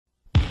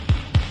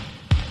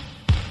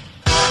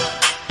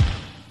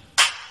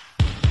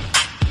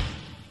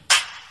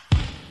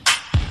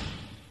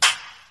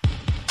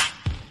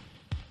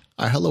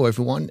Hello,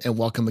 everyone, and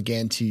welcome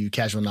again to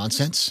Casual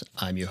Nonsense.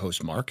 I'm your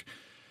host, Mark.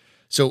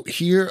 So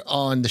here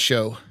on the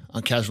show,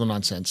 on Casual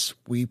Nonsense,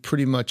 we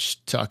pretty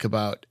much talk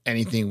about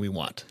anything we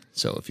want.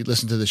 So if you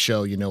listen to the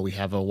show, you know we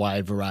have a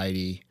wide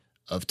variety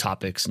of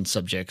topics and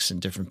subjects and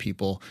different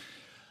people.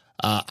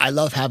 I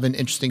love having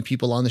interesting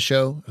people on the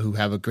show who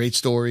have a great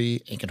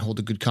story and can hold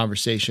a good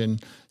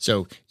conversation.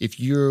 So if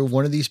you're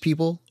one of these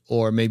people,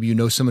 or maybe you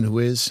know someone who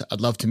is,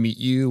 I'd love to meet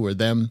you or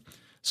them.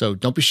 So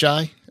don't be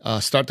shy.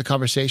 Start the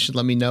conversation.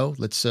 Let me know.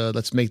 Let's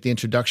make the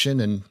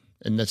introduction and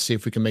let's see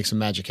if we can make some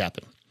magic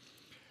happen.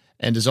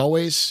 And as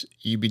always,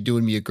 you'd be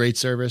doing me a great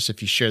service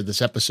if you shared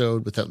this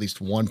episode with at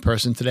least one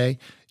person today.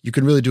 You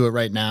can really do it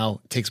right now.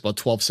 It takes about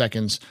 12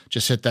 seconds.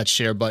 Just hit that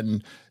share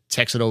button,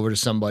 text it over to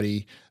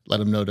somebody, let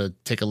them know to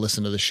take a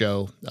listen to the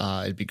show.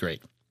 It'd be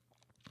great.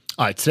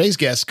 All right, today's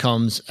guest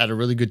comes at a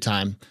really good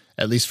time,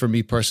 at least for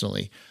me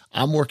personally.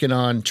 I'm working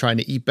on trying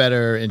to eat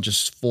better and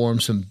just form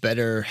some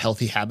better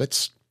healthy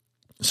habits.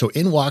 So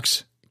in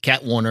walks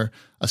Kat Warner,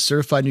 a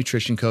certified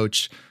nutrition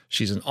coach.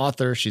 She's an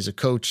author, she's a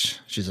coach,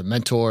 she's a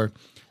mentor,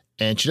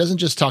 and she doesn't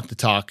just talk the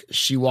talk,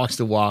 she walks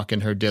the walk in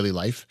her daily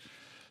life.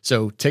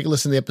 So take a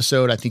listen to the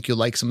episode. I think you'll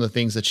like some of the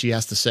things that she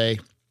has to say.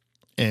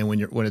 And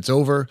when it's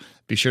over,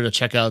 be sure to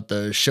check out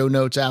the show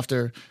notes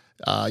after.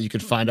 You can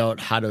find out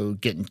how to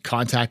get in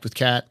contact with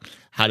Kat,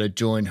 how to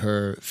join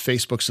her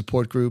Facebook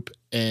support group.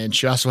 And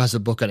she also has a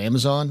book on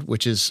Amazon,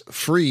 which is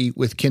free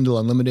with Kindle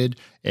Unlimited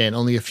and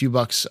only a few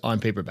bucks on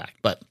paperback.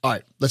 But all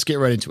right, let's get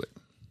right into it.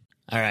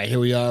 All right, here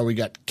we are. We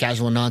got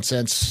Casual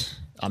Nonsense.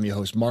 I'm your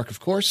host, Mark, of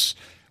course.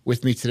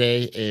 With me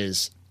today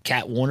is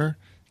Kat Warner.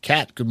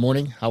 Kat, good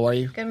morning. How are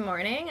you? Good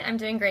morning. I'm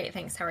doing great.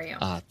 Thanks. How are you?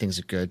 Things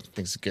are good.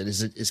 Things are good.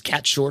 Is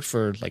Kat short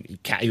for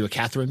are you a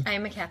Catherine? I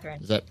am a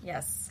Catherine. Is that?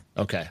 Yes.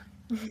 Okay.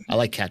 I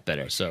like Kat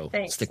better, so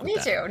Thanks. stick with Me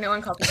that. too. No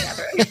one calls me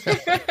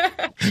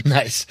Catherine.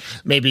 Nice.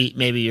 Maybe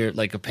you're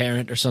like a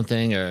parent or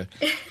something, or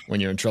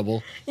when you're in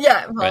trouble.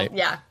 Yeah. Well, right?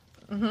 Yeah.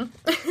 You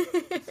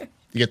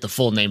get the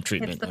full name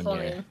treatment. It's the full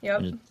name.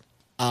 Yep.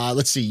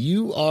 Let's see.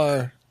 You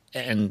are,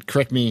 and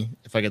correct me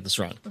if I get this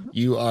wrong.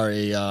 You are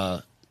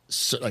a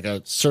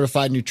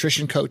certified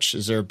nutrition coach.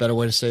 Is there a better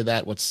way to say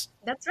that?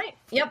 That's right.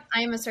 Yep.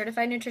 I am a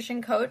certified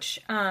nutrition coach.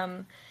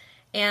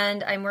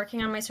 And I'm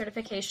working on my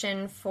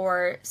certification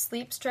for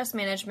sleep, stress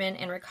management,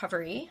 and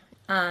recovery.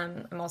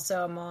 I'm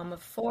also a mom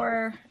of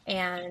 4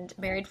 and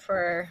married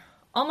for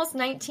almost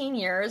 19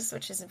 years,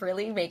 which is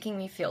really making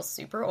me feel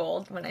super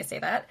old when I say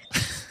that.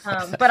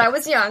 But I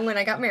was young when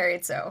I got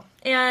married, so.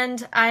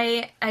 And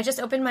I just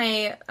opened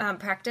my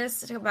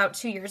practice about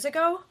 2 years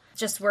ago,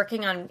 just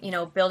working on,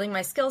 building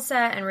my skill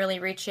set and really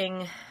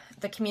reaching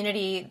the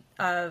community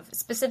of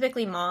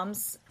specifically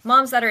moms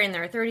that are in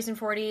their 30s and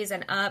 40s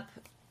and up,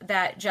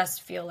 that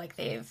just feel like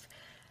they've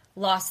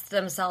lost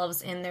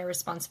themselves in their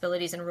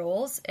responsibilities and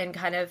roles and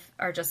kind of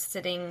are just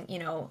sitting,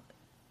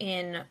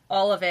 in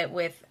all of it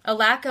with a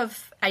lack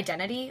of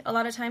identity a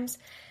lot of times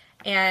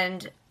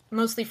and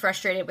mostly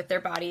frustrated with their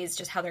bodies,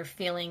 just how they're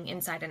feeling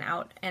inside and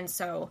out. And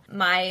so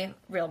my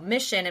real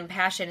mission and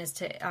passion is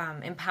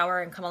to empower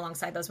and come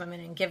alongside those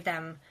women and give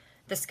them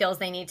the skills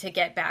they need to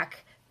get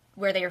back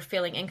where they are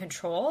feeling in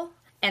control,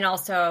 and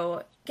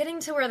also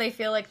getting to where they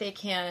feel like they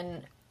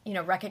can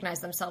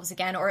recognize themselves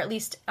again, or at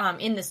least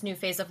in this new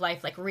phase of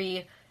life, like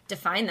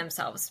redefine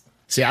themselves.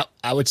 See,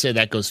 I would say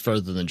that goes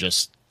further than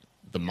just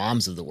the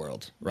moms of the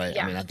world, right?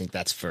 Yeah. I mean, I think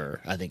that's for,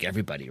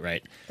 everybody,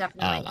 right?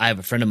 Definitely. I have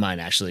a friend of mine,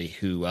 actually,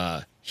 who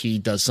he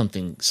does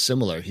something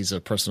similar. He's a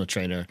personal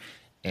trainer,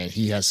 and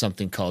he has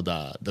something called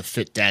the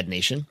Fit Dad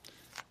Nation.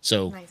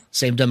 So Nice.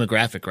 Same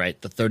demographic,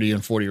 right? The 30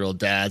 and 40-year-old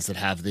dads that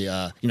have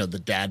the, the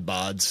dad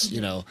bods,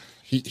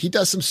 He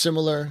does some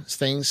similar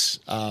things.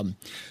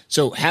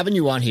 So having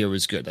you on here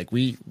was good. Like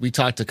we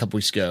talked a couple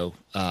weeks ago,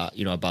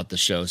 about the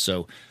show.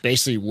 So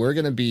basically we're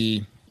going to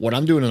be, what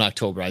I'm doing in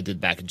October, I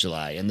did back in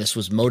July. And this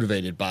was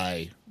motivated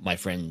by my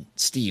friend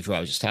Steve, who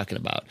I was just talking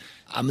about.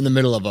 I'm in the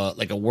middle of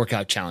a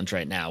workout challenge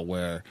right now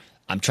where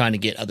I'm trying to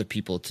get other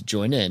people to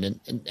join in,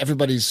 and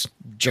everybody's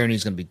journey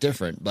is going to be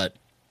different, but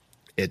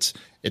it's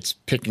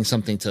picking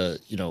something to,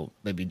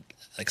 maybe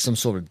like some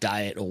sort of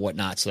diet or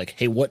whatnot. So like,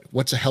 hey,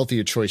 what's a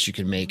healthier choice you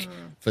can make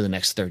for the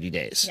next 30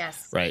 days?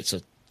 Yes. Right.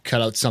 So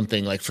cut out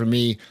something like, for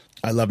me,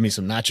 I love me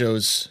some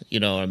nachos.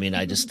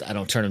 I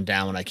don't turn them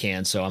down when I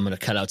can. So I'm going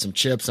to cut out some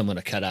chips. I'm going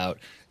to cut out,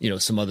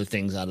 some other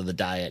things out of the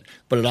diet,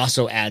 but it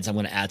also I'm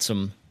going to add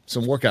some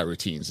workout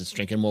routines. It's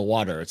drinking more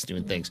water. It's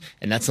doing things.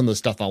 And that's some of the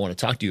stuff I want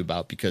to talk to you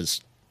about,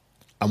 because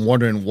I'm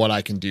wondering what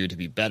I can do to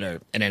be better,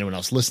 and anyone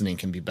else listening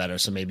can be better.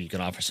 So maybe you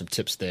can offer some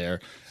tips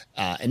there.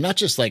 And not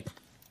just like,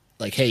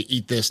 hey,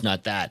 eat this,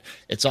 not that.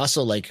 It's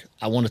also like,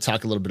 I want to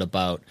talk a little bit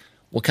about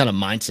what kind of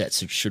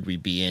mindset should we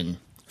be in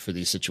for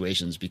these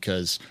situations,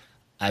 because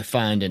I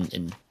find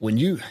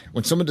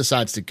when someone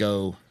decides to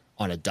go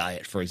on a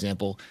diet, for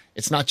example,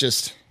 it's not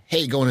just,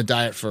 hey, go on a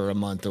diet for a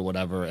month or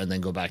whatever, and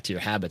then go back to your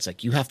habits.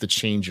 Like, you have to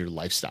change your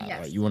lifestyle, Yes.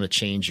 right? You want to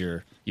change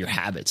your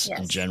habits Yes.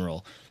 in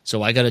general.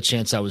 So I got a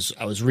chance. I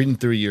was reading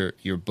through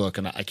your book,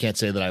 and I can't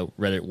say that I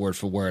read it word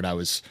for word. I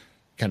was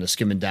kind of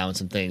skimming down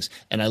some things.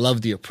 And I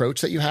love the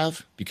approach that you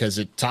have because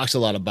it talks a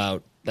lot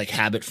about like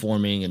habit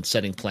forming and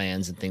setting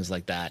plans and things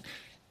like that.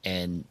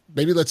 And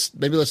maybe let's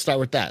start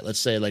with that. Let's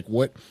say like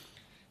what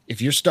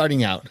if you're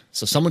starting out,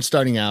 so someone's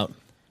starting out,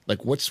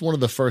 like what's one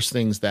of the first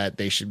things that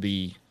they should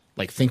be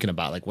like thinking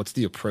about? Like what's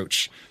the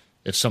approach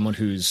if someone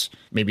who's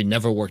maybe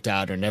never worked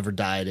out or never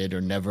dieted or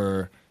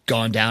never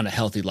gone down a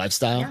healthy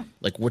lifestyle? Yeah.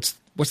 Like what's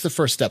the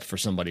first step for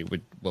somebody?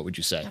 What would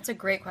you say? That's a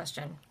great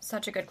question.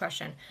 Such a good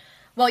question.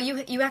 Well,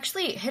 you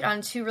actually hit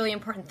on two really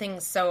important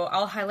things, so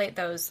I'll highlight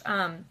those.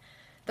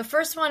 The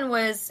first one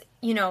was,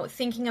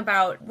 thinking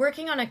about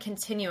working on a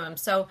continuum.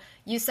 So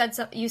you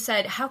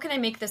said, how can I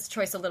make this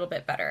choice a little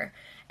bit better?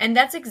 And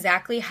that's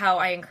exactly how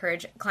I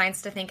encourage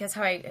clients to think. That's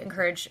how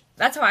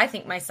I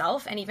think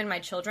myself and even my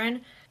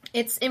children.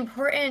 It's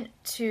important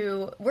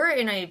we're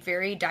in a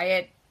very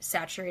diet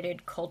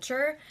saturated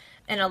culture.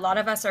 And a lot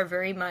of us are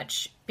very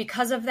much,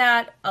 because of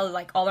that,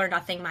 like all or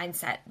nothing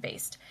mindset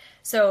based.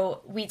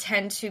 So we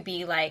tend to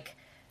be like,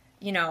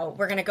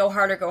 we're going to go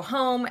hard or go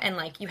home. And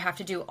like, you have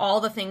to do all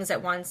the things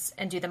at once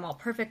and do them all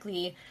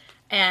perfectly.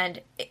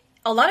 And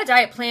a lot of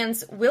diet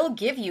plans will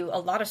give you a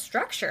lot of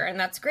structure, and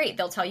that's great.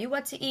 They'll tell you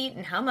what to eat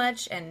and how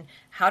much and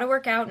how to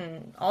work out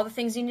and all the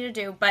things you need to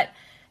do. But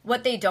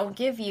what they don't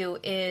give you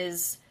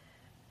is,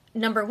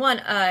 number one,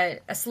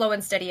 a slow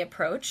and steady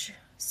approach.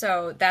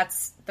 So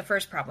that's the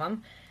first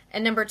problem.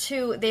 And number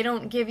two, they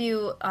don't give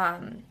you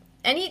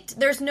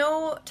there's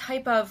no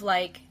type of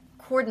like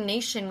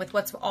coordination with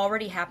what's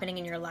already happening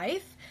in your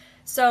life.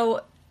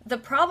 So the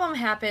problem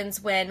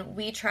happens when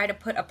we try to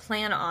put a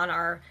plan on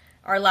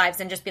our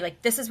lives and just be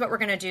like, this is what we're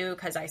going to do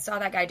because I saw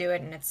that guy do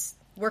it and it's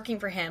working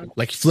for him.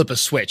 Like flip a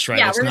switch, right?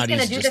 Yeah, we're just going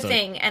to do the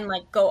thing and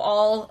like go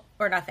all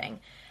or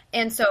nothing.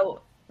 And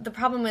so the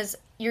problem is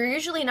you're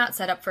usually not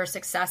set up for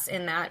success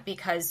in that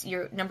because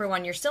number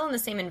one, you're still in the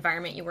same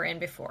environment you were in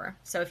before.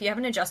 So if you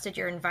haven't adjusted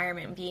your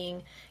environment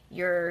being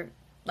your,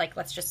 like,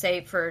 let's just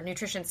say for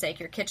nutrition's sake,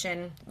 your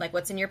kitchen, like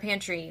what's in your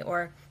pantry,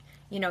 or,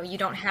 you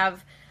don't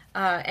have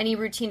any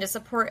routine to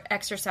support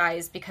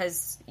exercise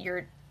because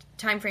your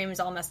time frame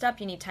is all messed up.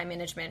 You need time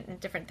management and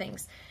different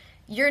things.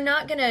 You're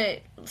not going to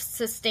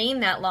sustain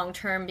that long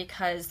term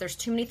because there's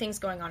too many things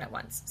going on at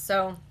once.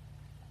 So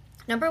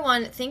number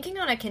one, thinking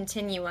on a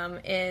continuum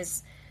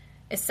is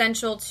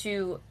essential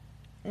to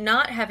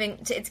not having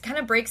to, it kind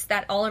of breaks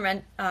that all or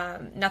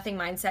nothing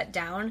mindset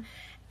down.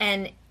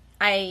 And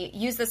I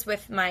use this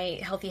with my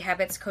Healthy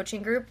Habits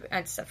coaching group.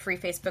 It's a free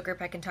Facebook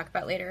group I can talk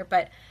about later,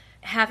 but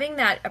having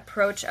that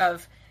approach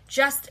of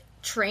just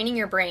training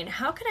your brain,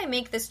 how can I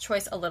make this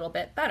choice a little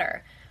bit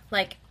better?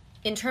 Like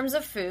in terms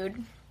of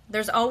food,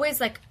 there's always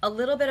like a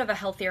little bit of a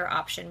healthier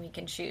option we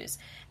can choose.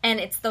 And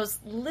it's those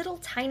little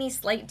tiny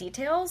slight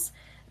details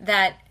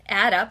that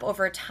add up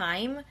over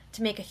time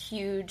to make a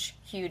huge,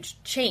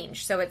 huge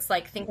change. So it's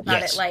like, think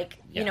about it like,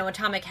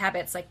 Atomic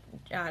Habits, like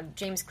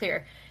James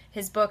Clear,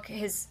 his book,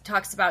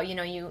 talks about,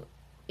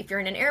 if you're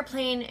in an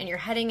airplane and you're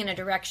heading in a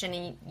direction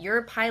and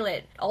your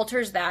pilot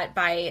alters that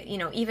by,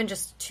 even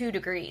just 2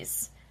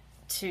 degrees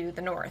to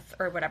the north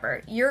or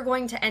whatever, you're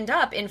going to end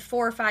up in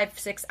 4, 5,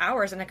 6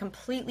 hours in a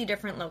completely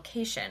different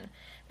location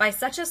by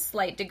such a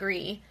slight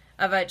degree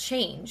of a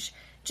change,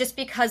 just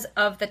because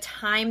of the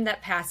time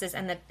that passes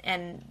and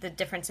the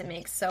difference it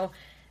makes. So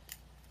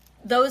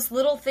those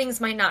little things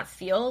might not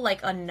feel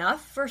like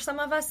enough for some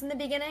of us in the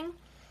beginning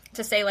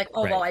to say like,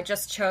 oh, right, well, I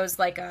just chose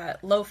like a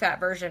low fat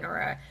version or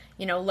a,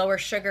 lower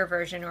sugar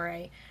version, or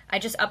I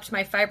just upped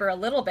my fiber a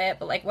little bit,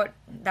 but like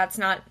that's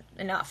not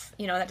enough.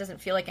 That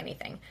doesn't feel like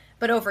anything.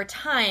 But over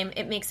time,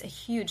 it makes a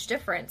huge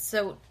difference.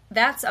 So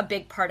that's a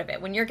big part of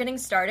it. When you're getting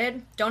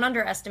started, don't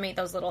underestimate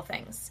those little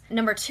things.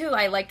 Number two,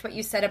 I liked what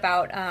you said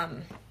about,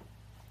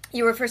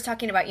 you were first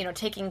talking about,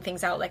 taking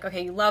things out. Like,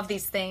 okay, you love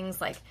these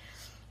things. Like,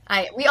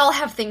 we all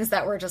have things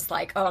that we're just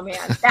like, oh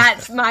man,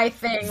 that's my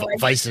thing. Like,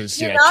 vices,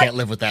 yeah, can't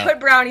live without. Put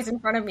brownies in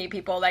front of me,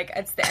 people. Like,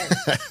 it's the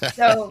end.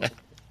 So,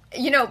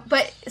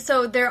 but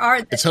so there are.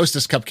 It's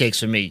Hostess cupcakes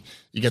for me.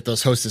 You get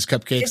those Hostess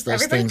cupcakes,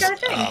 those things. Got a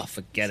thing. Oh,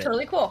 forget it's it.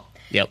 Totally cool.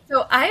 Yep.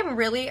 So I am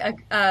really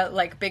a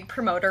like big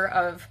promoter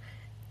of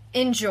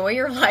enjoy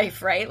your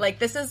life, right? Like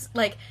this is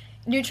like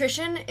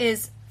nutrition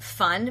is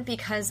fun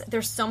because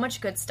there's so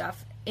much good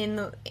stuff in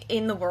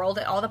the world,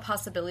 all the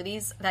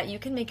possibilities that you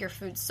can make your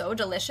food so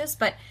delicious,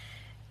 but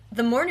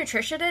the more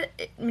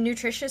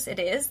nutritious it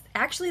is,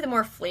 actually the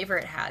more flavor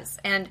it has.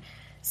 And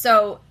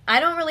so I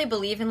don't really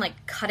believe in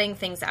like cutting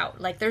things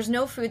out. Like there's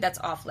no food that's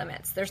off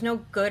limits. There's no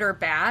good or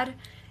bad.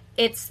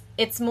 It's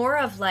more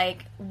of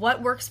like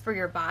what works for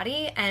your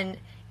body, and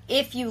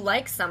if you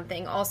like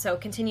something, also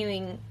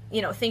continuing,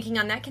 thinking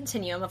on that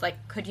continuum of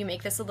like, could you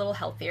make this a little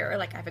healthier? Or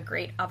like I have a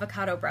great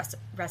avocado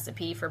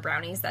recipe for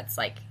brownies that's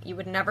like, you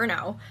would never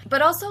know.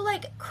 But also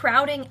like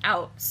crowding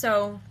out.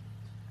 So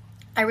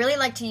I really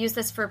like to use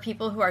this for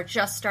people who are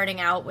just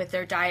starting out with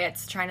their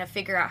diets, trying to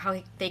figure out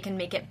how they can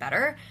make it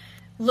better.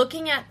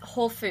 Looking at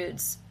whole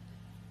foods,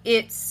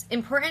 it's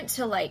important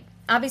to like,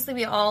 obviously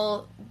we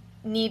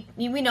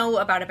know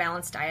about a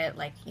balanced diet,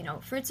 like,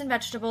 fruits and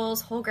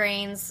vegetables, whole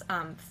grains,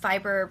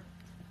 fiber,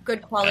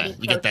 good quality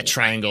You get that protein.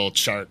 triangle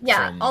chart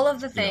from all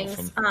of the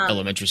things from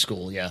elementary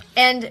school. Yeah.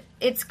 And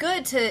it's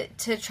good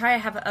to try to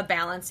have a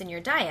balance in your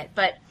diet,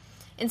 but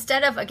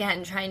instead of,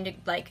 again, trying to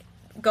like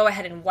go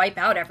ahead and wipe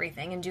out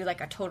everything and do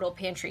like a total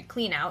pantry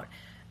clean out,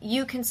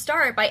 you can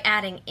start by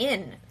adding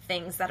in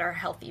things that are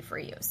healthy for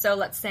you. So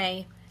let's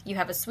say you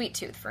have a sweet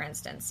tooth, for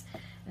instance,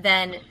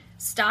 then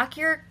stock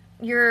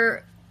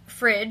your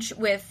fridge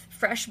with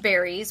fresh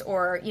berries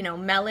or,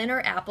 melon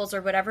or apples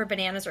or whatever,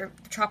 bananas or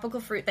tropical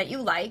fruit that you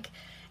like.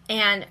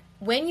 And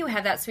when you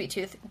have that sweet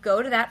tooth,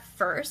 go to that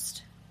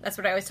first. That's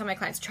what I always tell my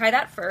clients. Try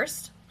that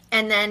first,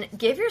 and then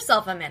give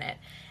yourself a minute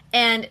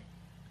and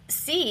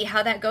see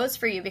how that goes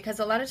for you. Because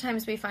a lot of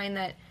times we find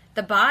that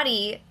the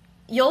body,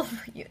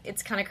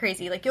 it's kind of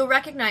crazy. Like, you'll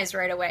recognize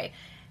right away.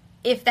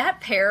 If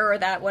that pear or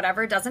that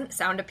whatever doesn't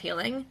sound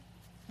appealing,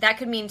 that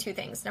could mean two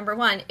things. Number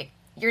one,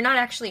 you're not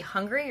actually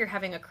hungry. You're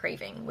having a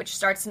craving, which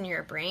starts in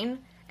your brain,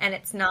 and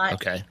it's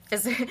not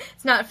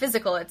it's not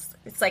physical. It's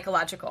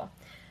psychological.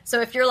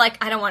 So if you're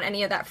like, I don't want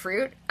any of that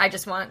fruit, I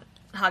just want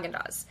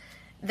Haagen-Dazs,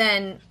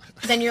 then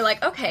you're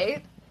like,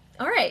 okay,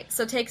 all right.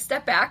 So take a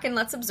step back and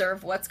let's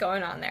observe what's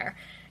going on there.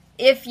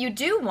 If you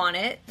do want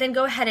it, then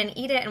go ahead and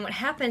eat it. And what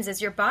happens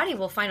is your body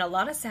will find a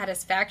lot of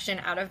satisfaction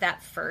out of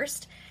that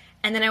first.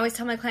 And then I always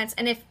tell my clients,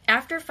 and if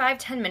after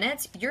 5-10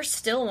 minutes you're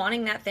still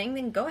wanting that thing,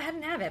 then go ahead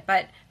and have it.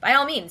 But by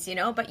all means,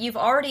 but you've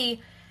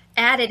already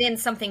added in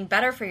something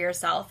better for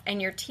yourself,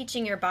 and you're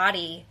teaching your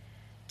body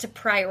to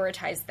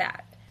prioritize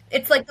that.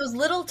 It's like those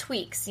little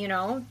tweaks,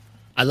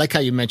 I like how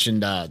you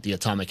mentioned the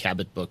Atomic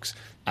Habit books.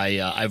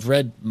 I've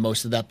read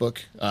most of that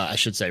book. I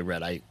should say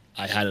read. I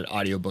had an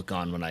audiobook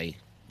on when I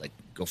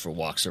go for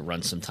walks or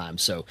run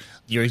sometimes. So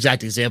your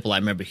exact example I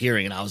remember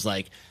hearing, and I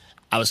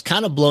was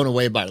kind of blown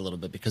away by it a little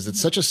bit because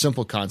it's such a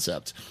simple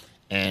concept.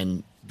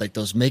 And like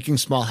those making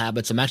small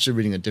habits, I'm actually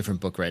reading a different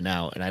book right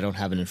now, and I don't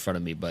have it in front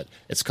of me, but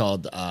it's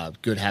called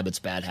Good Habits,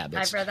 Bad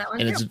Habits. I've read that one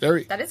and too.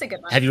 That is a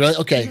good one. Have you read it?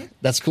 Okay,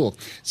 That's cool.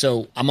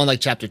 So I'm on like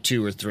chapter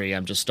 2 or 3.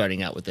 I'm just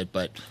starting out with it,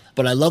 but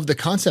I love the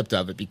concept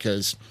of it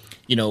because,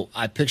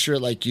 I picture it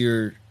like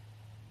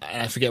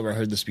I forget where I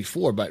heard this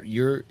before, but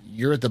you're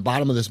at the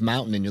bottom of this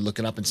mountain and you're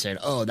looking up and saying,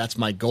 oh, that's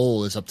my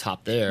goal is up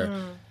top there.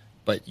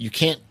 But you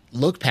can't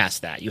look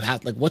past that. You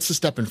have what's the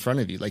step in front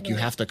of you? You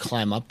have to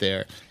climb up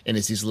there, and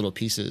it's these little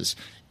pieces.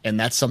 And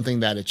that's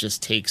something that it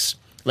just takes,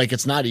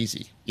 it's not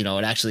easy.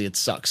 It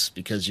sucks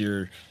because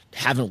you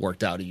haven't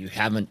worked out or you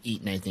haven't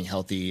eaten anything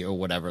healthy or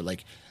whatever.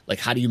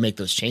 How do you make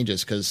those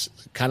changes? Because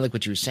kind of like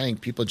what you were saying,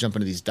 people jump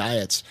into these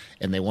diets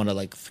and they want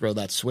to throw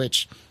that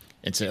switch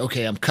and say,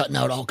 okay, I'm cutting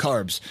out all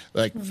carbs.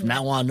 From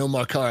now on, no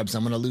more carbs.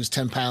 I'm going to lose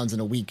 10 pounds in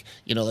a week.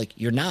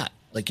 You're not.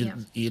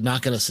 You're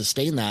not going to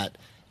sustain that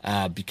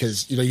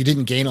because, you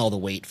didn't gain all the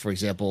weight, for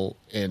example,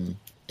 in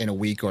a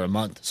week or a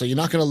month. So you're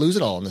not going to lose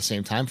it all in the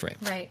same time frame.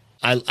 Right.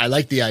 I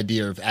like the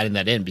idea of adding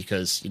that in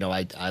because,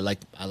 I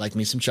like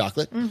me some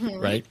chocolate,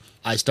 right?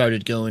 I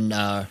started going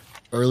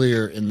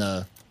earlier in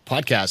the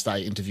podcast. I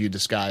interviewed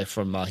this guy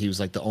from, he was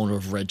the owner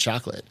of Red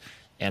Chocolate.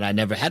 And I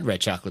never had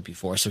red chocolate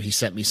before, so he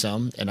sent me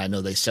some, and I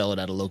know they sell it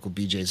at a local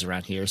BJ's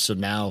around here. So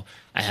now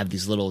I have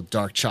these little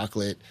dark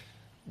chocolate,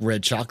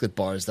 red chocolate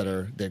bars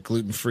they're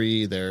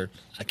gluten-free.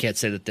 I can't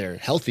say that they're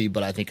healthy,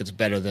 but I think it's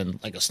better than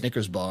a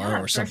Snickers bar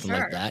or something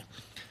like that.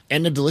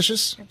 And they're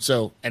delicious.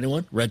 So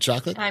anyone, red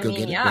chocolate, go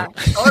get it. Yeah,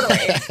 totally.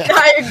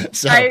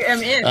 I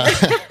am in.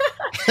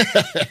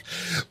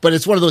 But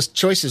it's one of those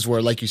choices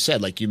where, like you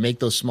said, you make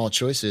those small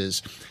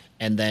choices,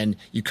 and then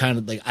you kind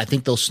of I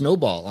think they'll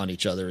snowball on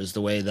each other is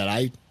the way that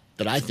I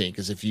think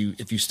is if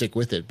you stick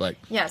with it. But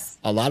yes,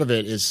 a lot of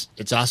it is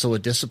it's also a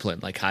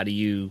discipline. How do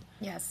you?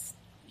 Yes,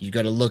 you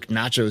got to look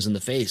nachos in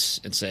the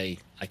face and say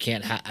I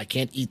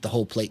can't eat the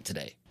whole plate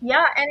today.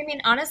 Yeah,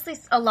 and honestly,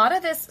 a lot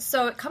of this.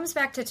 So it comes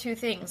back to two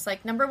things.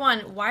 Number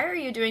one, why are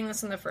you doing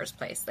this in the first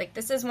place?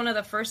 This is one of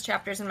the first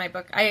chapters in my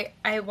book.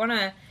 I want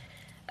to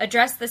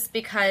address this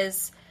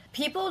because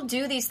people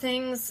do these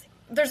things.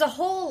 There's a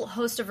whole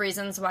host of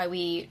reasons why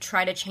we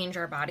try to change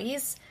our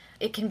bodies.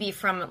 It can be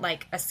from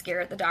a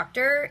scare at the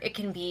doctor. It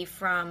can be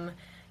from,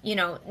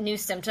 new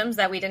symptoms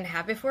that we didn't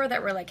have before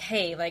that we're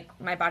hey,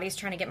 my body's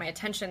trying to get my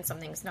attention.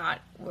 Something's not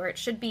where it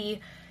should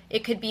be.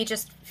 It could be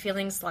just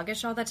feeling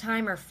sluggish all the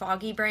time or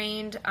foggy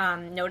brained,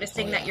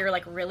 noticing that you're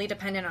really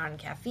dependent on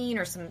caffeine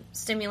or some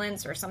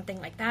stimulants or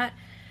something like that.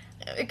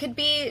 It could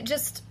be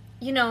just,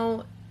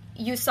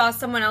 you saw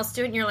someone else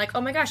do it and you're like,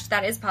 oh my gosh,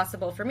 that is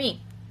possible for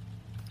me.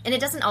 And it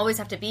doesn't always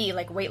have to be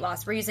weight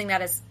loss. We're using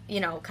that as,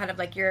 kind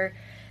of your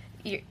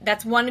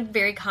that's one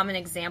very common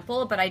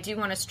example, but I do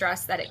want to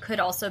stress that it could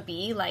also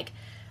be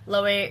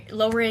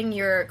lowering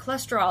your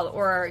cholesterol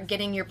or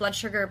getting your blood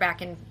sugar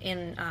back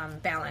in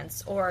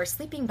balance or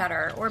sleeping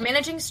better or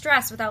managing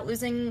stress without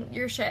losing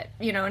your shit.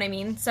 You know what I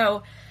mean?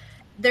 So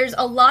there's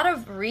a lot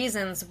of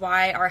reasons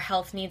why our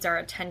health needs our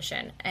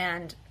attention.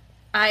 And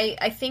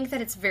I think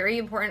that it's very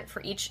important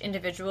for each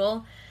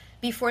individual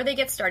before they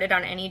get started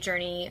on any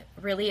journey,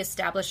 really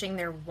establishing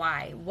their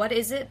why. What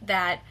is it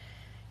that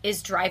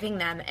is driving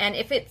them? And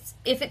if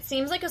it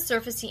seems like a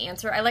surfacey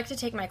answer, I like to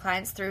take my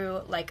clients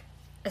through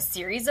a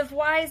series of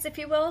whys, if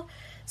you will.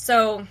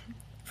 So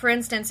for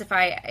instance, if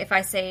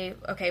I say,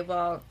 okay,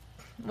 well,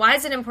 why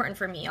is it important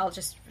for me? I'll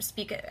just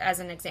speak as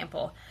an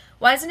example.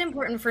 Why is it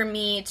important for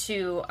me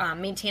to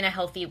maintain a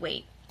healthy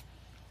weight?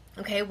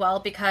 Okay, well,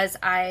 because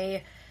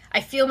I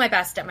feel my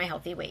best at my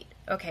healthy weight.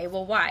 Okay,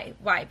 well, why?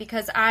 Why?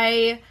 Because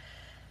I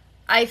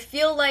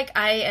feel like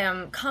I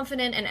am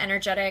confident and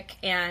energetic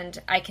and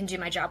I can do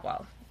my job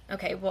well.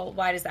 Okay, well,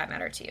 why does that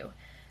matter to you?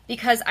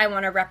 Because I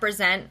want to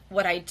represent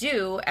what I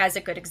do as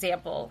a good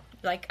example.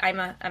 Like I'm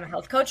a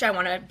health coach. I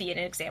want to be an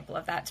example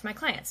of that to my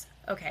clients.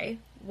 Okay,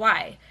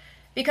 why?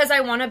 Because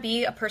I want to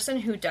be a person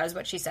who does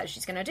what she says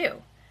she's going to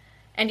do.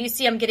 And you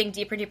see I'm getting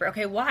deeper and deeper.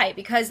 Okay, why?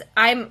 Because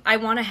I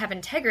want to have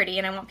integrity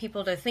and I want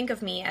people to think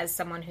of me as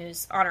someone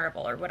who's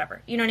honorable or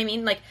whatever. You know what I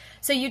mean? Like,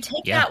 so you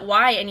take that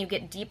why and you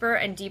get deeper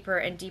and deeper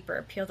and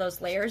deeper, peel those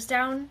layers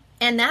down.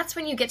 And that's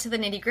when you get to the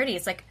nitty gritty.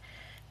 It's like,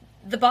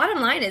 the bottom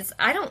line is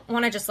I don't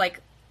want to just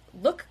like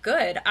look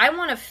good. I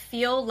want to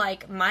feel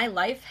like my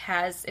life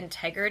has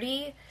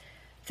integrity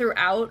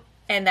throughout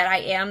and that I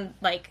am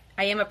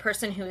a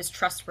person who is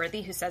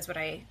trustworthy, who says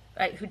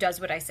who does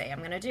what I say I'm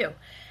going to do.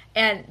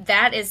 And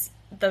that is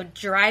the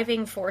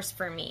driving force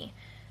for me.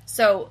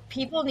 So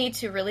people need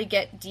to really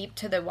get deep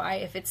to the why.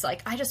 If it's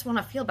like, I just want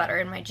to feel better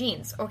in my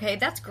jeans. Okay,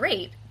 that's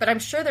great. But I'm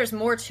sure there's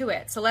more to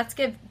it. So let's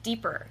get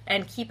deeper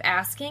and keep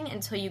asking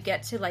until you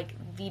get to like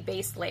the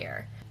base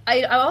layer.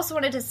 I also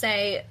wanted to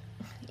say,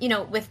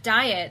 with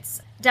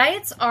diets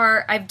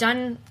I've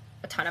done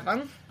a ton of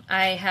them.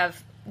 I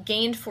have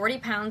gained 40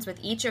 pounds with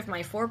each of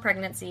my 4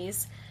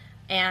 pregnancies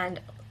and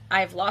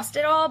I've lost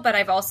it all, but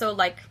I've also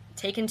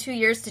taken 2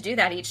 years to do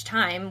that each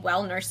time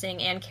while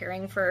nursing and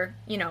caring for,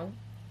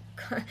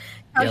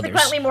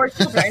 consequently more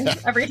children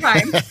every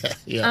time.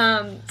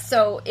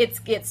 So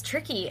it's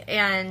tricky.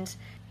 And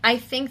I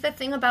think the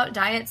thing about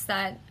diets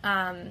that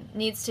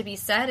needs to be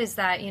said is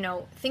that,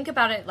 think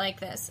about it like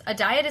this. A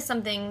diet is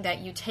something that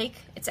you take,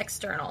 it's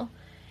external,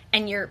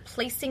 and you're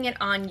placing it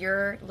on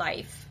your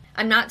life.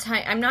 I'm not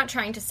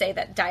trying to say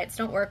that diets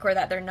don't work or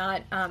that they're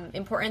not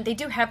important. They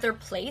do have their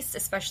place,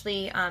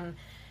 especially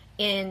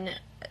in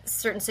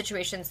certain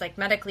situations like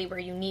medically where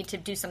you need to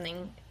do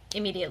something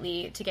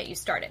immediately to get you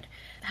started.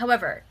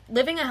 However,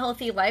 living a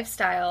healthy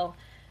lifestyle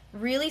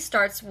really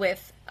starts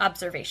with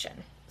observation.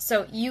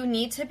 So you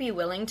need to be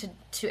willing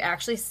to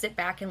actually sit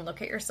back and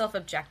look at yourself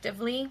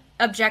objectively.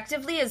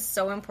 Objectively is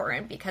so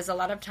important because a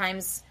lot of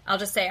times, I'll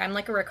just say I'm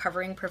like a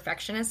recovering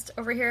perfectionist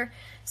over here.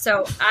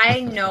 So I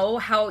know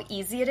how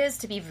easy it is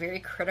to be very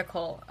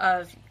critical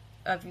of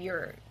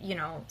your,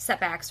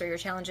 setbacks or your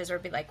challenges, or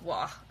be like,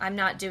 well, I'm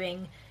not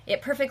doing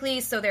it perfectly,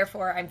 so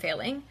therefore I'm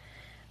failing.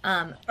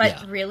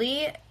 But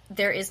really,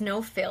 there is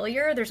no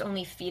failure. There's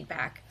only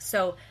feedback.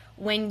 So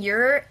when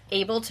you're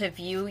able to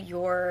view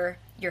your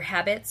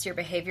habits, your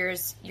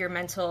behaviors, your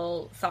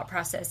mental thought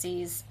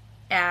processes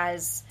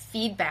as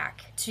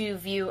feedback, to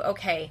view,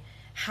 okay,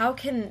 how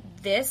can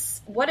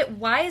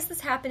why is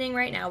this happening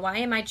right now? Why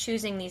am I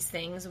choosing these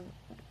things?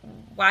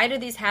 Why do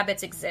these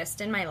habits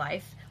exist in my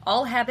life?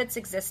 All habits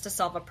exist to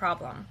solve a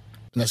problem.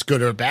 And that's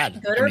good or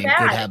bad. Good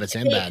habits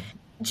and bad.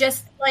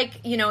 Just like,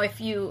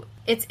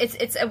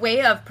 it's a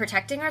way of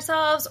protecting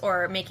ourselves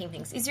or making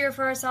things easier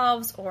for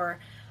ourselves or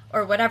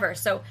whatever.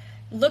 So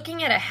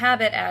looking at a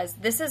habit as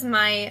this is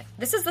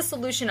the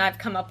solution I've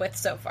come up with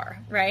so far,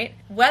 right?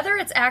 Whether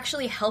it's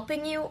actually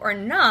helping you or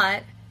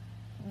not,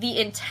 the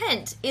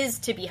intent is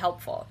to be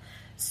helpful.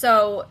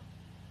 So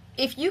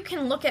if you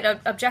can look at an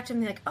objective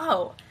and be like,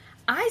 oh,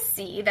 I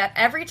see that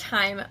every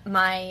time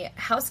my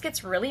house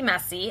gets really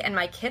messy and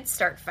my kids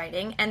start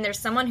fighting and there's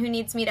someone who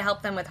needs me to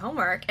help them with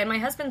homework and my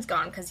husband's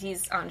gone because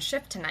he's on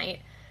shift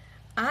tonight,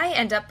 I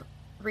end up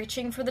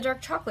reaching for the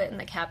dark chocolate in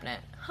the cabinet.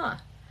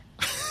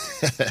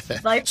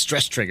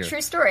 Stress trigger.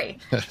 True story.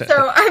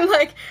 So I'm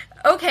like,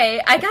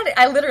 okay,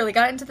 I literally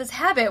got into this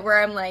habit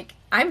where I'm like,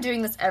 I'm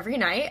doing this every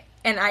night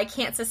and I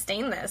can't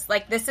sustain this.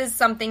 Like, this is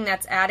something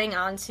that's adding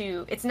on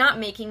to, it's not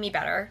making me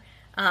better.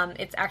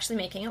 It's actually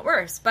making it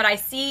worse. But I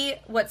see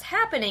what's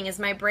happening is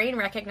my brain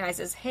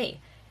recognizes, hey,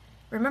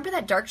 remember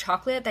that dark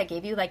chocolate that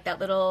gave you that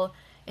little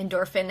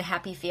endorphin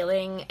happy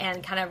feeling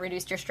and kind of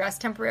reduced your stress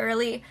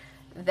temporarily?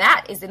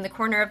 That is in the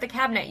corner of the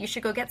cabinet. You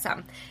should go get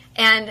some.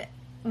 And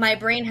my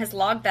brain has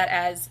logged that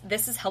as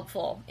this is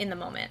helpful in the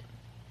moment.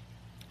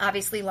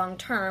 Obviously, long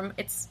term,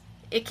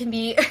 it can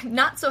be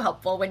not so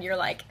helpful when you're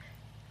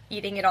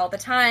eating it all the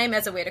time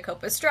as a way to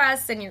cope with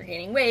stress and you're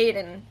gaining weight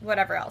and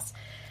whatever else.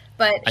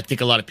 But I think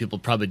a lot of people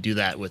probably do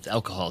that with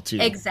alcohol too.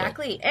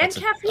 Exactly. And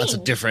caffeine. That's a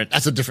different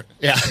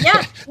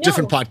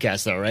different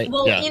podcast though, right?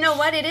 Well, you know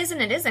what? It is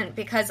and it isn't,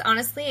 because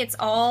honestly, it's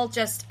all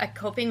just a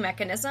coping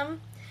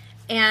mechanism,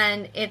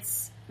 and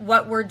it's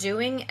what we're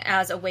doing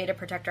as a way to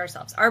protect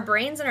ourselves. Our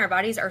brains and our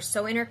bodies are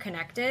so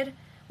interconnected.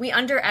 We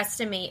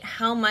underestimate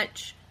how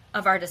much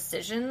of our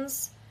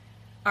decisions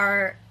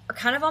are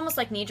kind of almost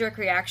like knee-jerk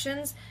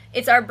reactions.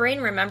 It's our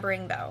brain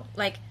remembering, though.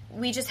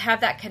 We just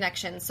have that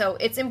connection. So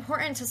it's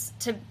important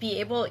to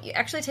be able, it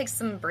actually takes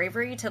some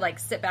bravery to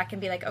sit back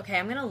and be like, okay,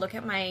 I'm going to look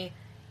at my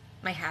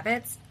my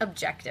habits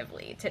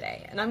objectively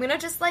today. And I'm going to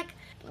just like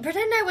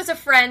pretend I was a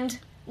friend,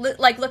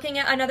 like looking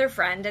at another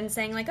friend and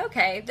saying like,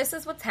 okay, this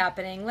is what's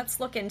happening. Let's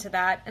look into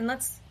that and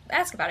let's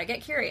ask about it.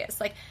 Get curious.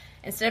 Like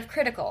instead of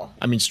critical.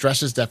 I mean,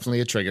 stress is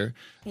definitely a trigger.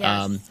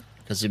 Yes.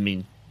 Because I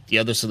mean, the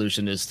other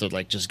solution is to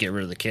like just get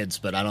rid of the kids,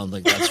 but I don't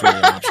think that's really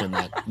an option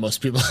that most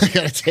people are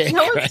going to take.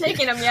 No one's right?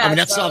 taking them yet. I mean,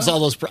 that so. solves all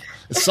those.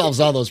 It solves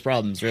all those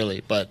problems,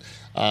 really. But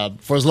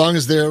for as long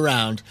as they're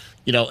around,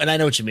 you know, and I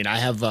know what you mean. I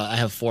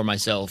have 4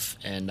 myself,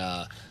 and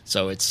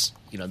so it's,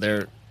 you know,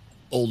 they're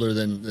older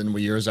than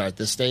where yours are at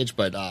this stage,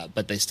 but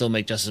they still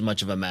make just as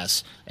much of a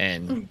mess,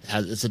 and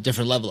it's a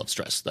different level of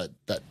stress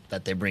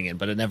that they bring in,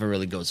 but it never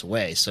really goes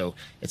away. So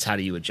it's how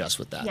do you adjust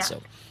with that? Yeah.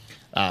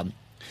 So.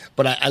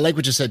 But I like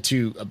what you said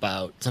too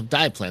about some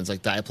diet plans.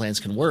 Like diet plans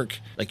can work.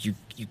 Like you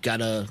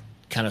gotta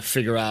kind of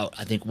figure out,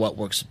 I think, what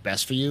works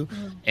best for you.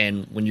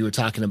 And when you were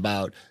talking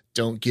about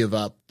don't give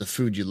up the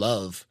food you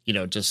love, you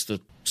know, just to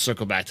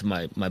circle back to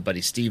my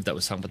buddy Steve that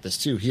was talking about this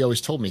too. He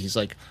always told me, he's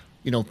like,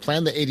 you know,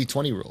 plan the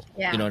 80-20 rule.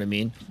 Yeah. You know what I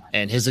mean?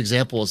 And his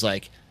example is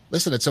like,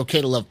 listen, it's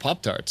okay to love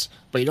Pop-Tarts,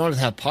 but you don't have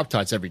to have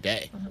Pop-Tarts every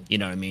day. You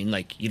know what I mean?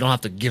 Like you don't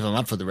have to give them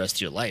up for the rest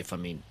of your life. I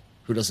mean,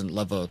 who doesn't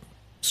love a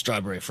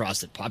strawberry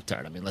frosted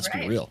Pop-Tart? I mean, let's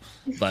be real.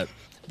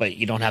 But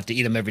you don't have to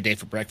eat them every day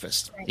for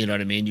breakfast. Right. You know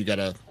what I mean? You got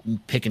to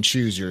pick and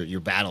choose your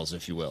battles,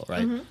 if you will,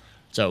 right?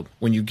 So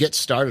when you get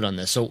started on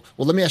this, well,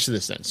 let me ask you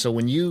this then. So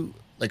when you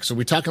so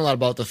we're talking a lot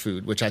about the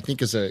food, which I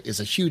think is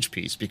a huge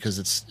piece, because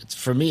it's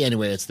for me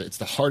anyway, it's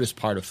the hardest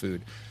part of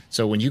food.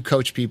 So when you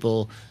coach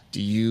people,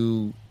 do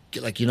you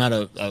like, you're not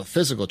a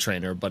physical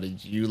trainer, but do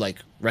you like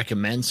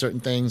recommend certain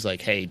things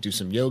like, hey, do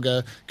some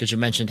yoga? Because you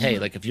mentioned, hey,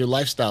 like if your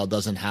lifestyle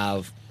doesn't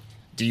have,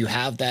 do you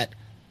have that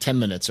 10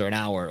 minutes or an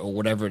hour or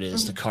whatever it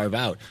is to carve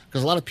out?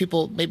 Because a lot of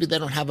people, maybe they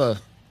don't have a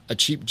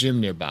cheap gym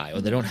nearby,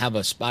 or they don't have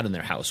a spot in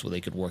their house where they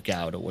could work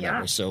out or whatever.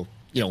 Yeah. So,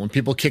 you know, when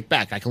people kick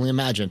back, I can only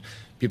imagine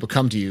people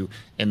come to you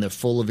and they're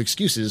full of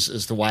excuses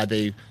as to why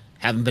they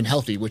haven't been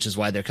healthy, which is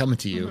why they're coming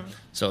to you.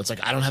 So it's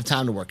like, I don't have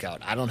time to work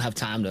out. I don't have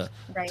time to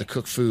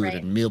cook food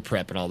and meal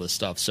prep and all this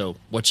stuff. So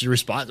what's your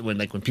response when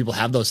people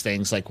have those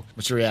things? Like,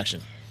 what's your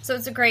reaction? So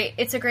it's a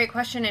great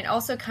question. It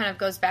also kind of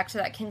goes back to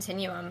that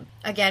continuum.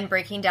 Again,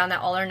 breaking down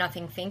that all or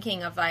nothing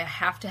thinking of I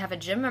have to have a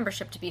gym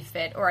membership to be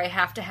fit, or I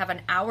have to have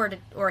an hour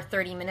or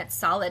 30 minutes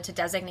solid to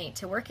designate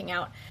to working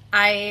out.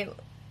 I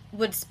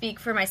would speak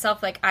for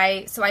myself.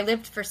 I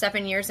lived for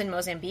 7 years in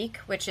Mozambique,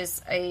 which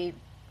is a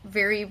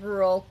very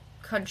rural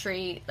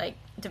country, like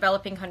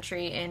developing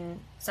country in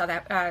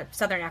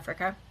Southern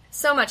Africa.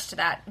 So much to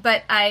that.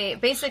 But I'm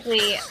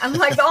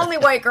like the only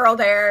white girl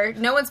there.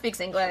 No one speaks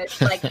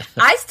English. Like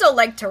I still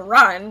like to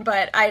run,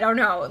 but I don't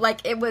know.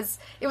 Like it was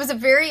a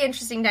very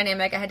interesting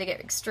dynamic. I had to get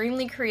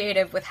extremely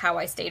creative with how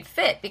I stayed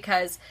fit,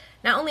 because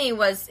not only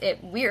was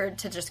it weird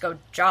to just go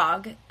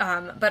jog,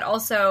 but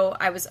also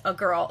I was a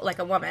girl, like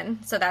a woman.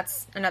 So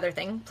that's another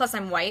thing. Plus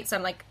I'm white. So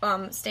I'm like,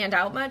 stand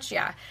out much?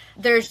 Yeah.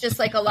 There's just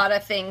like a lot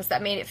of things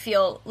that made it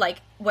feel like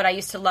what I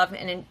used to love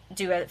and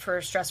do it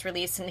for stress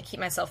release and to keep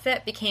myself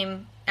fit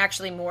became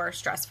actually more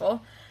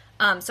stressful.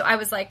 So I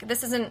was like,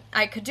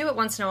 I could do it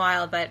once in a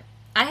while, but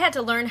I had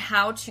to learn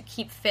how to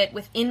keep fit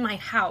within my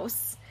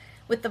house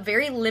with the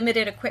very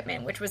limited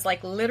equipment, which was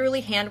like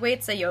literally hand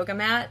weights, a yoga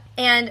mat.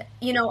 And,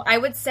 you know, I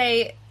would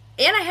say,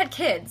 and I had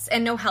kids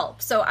and no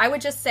help. So I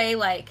would just say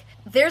like,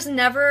 there's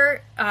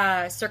never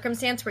a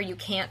circumstance where you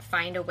can't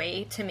find a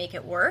way to make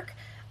it work.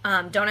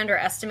 Don't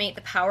underestimate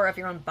the power of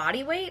your own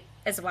body weight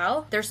as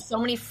well. There's so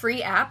many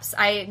free apps.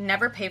 I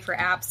never pay for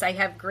apps. I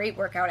have great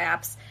workout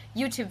apps,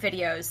 YouTube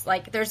videos.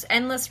 Like there's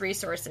endless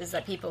resources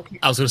that people can.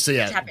 I was going to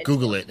say,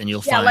 Google it and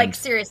you'll find. Yeah, like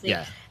seriously.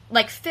 Yeah.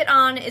 Like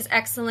FitOn is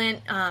excellent.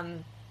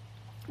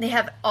 They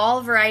have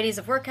all varieties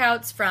of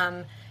workouts,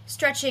 from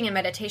stretching and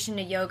meditation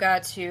to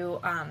yoga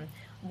to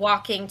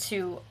walking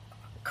to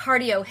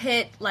cardio,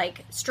 HIIT,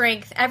 like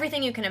strength,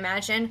 everything you can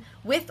imagine,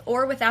 with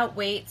or without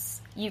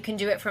weights. You can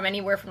do it from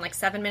anywhere from like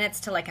 7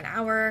 minutes to like an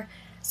hour.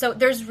 So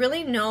there's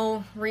really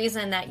no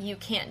reason that you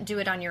can't do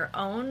it on your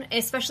own,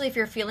 especially if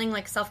you're feeling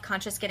like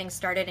self-conscious getting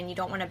started and you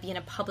don't want to be in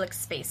a public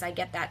space. I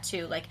get that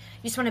too. Like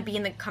you just want to be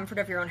in the comfort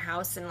of your own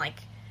house and like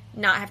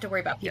not have to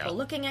worry about people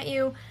looking at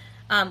you.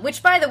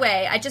 Which, by the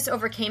way, I just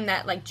overcame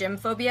that like gym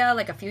phobia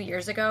like a few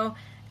years ago.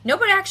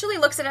 Nobody actually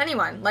looks at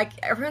anyone. Like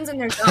everyone's in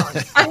their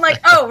zone. I'm like,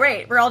 oh,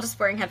 right. We're all just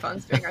wearing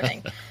headphones doing our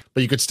thing.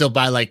 But you could still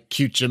buy like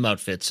cute gym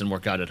outfits and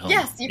work out at home.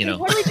 Yes, you can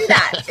totally do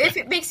that. If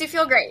it makes you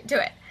feel great, do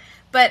it.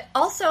 But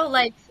also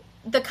like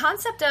the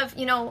concept of,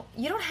 you know,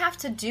 you don't have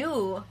to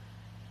do,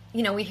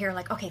 you know, we hear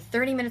like, okay,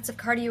 30 minutes of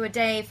cardio a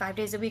day, 5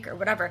 days a week or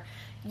whatever.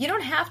 You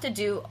don't have to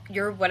do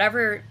your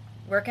whatever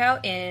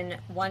workout in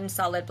one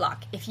solid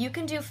block. If you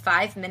can do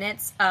 5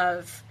 minutes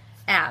of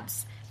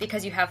abs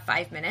because you have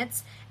 5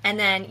 minutes, and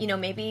then, you know,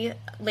 maybe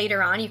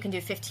later on you can do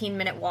a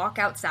 15-minute walk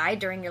outside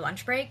during your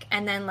lunch break,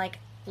 and then like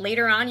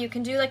later on you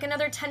can do like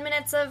another 10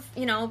 minutes of,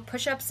 you know,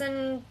 push-ups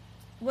and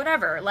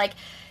whatever. Like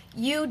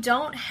you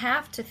don't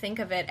have to think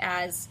of it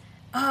as,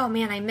 oh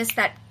man, I missed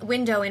that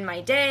window in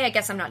my day, I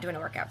guess I'm not doing a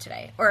workout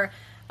today. Or,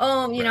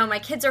 oh, you know, my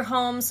kids are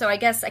home, so I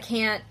guess I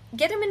can't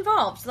get them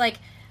involved. Like,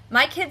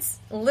 my kids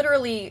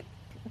literally,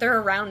 they're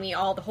around me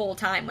all the whole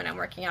time when I'm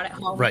working out at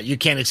home. Right. You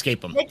can't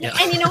escape them. Yeah.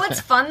 And you know what's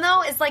fun,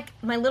 though, is like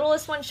my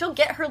littlest one, she'll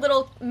get her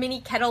little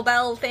mini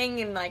kettlebell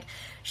thing and like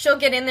she'll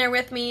get in there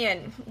with me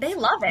and they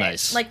love it.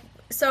 Nice. Like,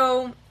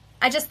 so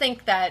I just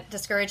think that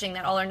discouraging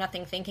that all or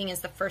nothing thinking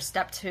is the first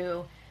step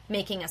to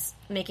making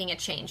a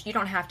change. You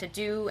don't have to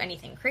do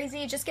anything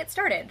crazy. Just get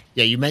started.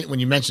 Yeah, when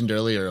you mentioned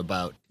earlier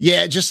about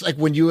just like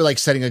when you were like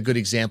setting a good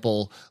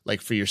example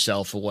like for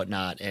yourself or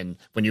whatnot, and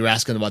when you were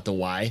asking about the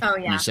why,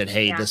 you said,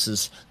 "Hey, this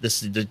is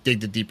the dig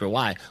the deeper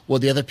why." Well,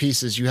 the other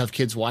piece is you have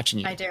kids watching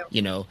you. I do.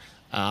 You know,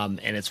 and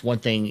it's one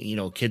thing. You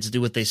know, kids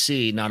do what they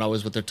see, not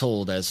always what they're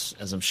told, as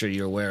I'm sure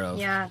you're aware of.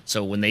 Yeah.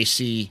 So when they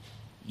see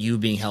you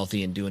being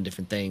healthy and doing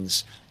different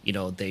things, you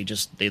know, they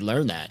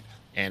learn that,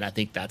 and I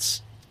think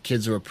that's.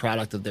 Kids are a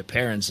product of their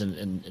parents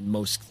in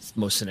most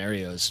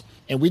scenarios.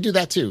 And we do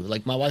that too.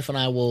 Like my wife and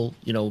I will,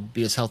 you know,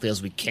 be as healthy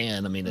as we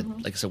can. I mean,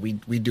 like I said,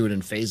 we do it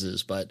in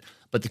phases, but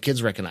the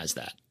kids recognize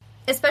that.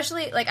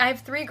 Especially, like, I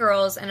have 3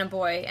 girls and a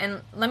boy, and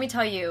let me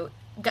tell you,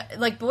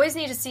 like, boys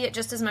need to see it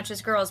just as much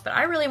as girls, but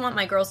I really want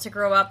my girls to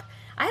grow up.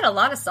 I had a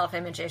lot of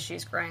self-image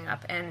issues growing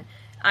up, and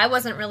I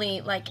wasn't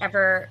really, like,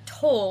 ever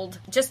told,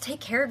 just take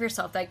care of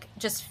yourself, like,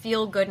 just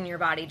feel good in your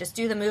body, just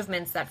do the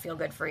movements that feel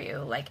good for you,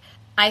 like,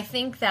 I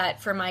think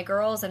that for my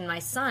girls and my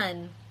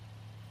son,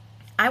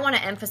 I want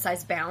to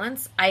emphasize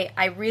balance.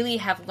 I really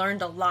have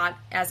learned a lot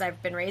as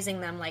I've been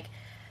raising them, like,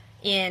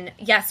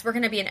 yes, we're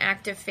going to be an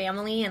active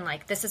family, and,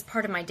 like, this is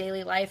part of my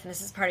daily life, and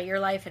this is part of your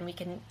life, and we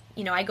can,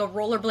 you know, I go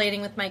rollerblading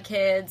with my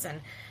kids,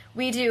 and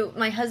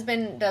my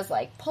husband does,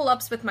 like,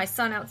 pull-ups with my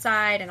son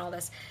outside and all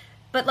this.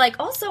 But, like,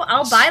 also,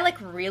 I'll buy,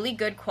 like, really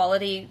good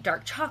quality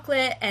dark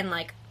chocolate, and,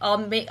 like, I'll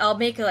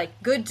make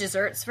like, good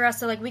desserts for us,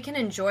 so, like, we can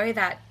enjoy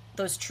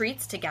those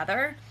treats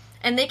together,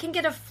 and they can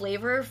get a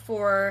flavor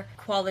for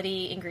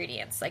quality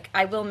ingredients. Like,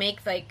 I will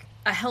make like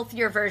a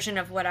healthier version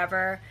of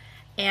whatever,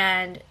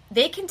 and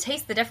they can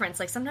taste the difference.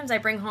 Like, sometimes I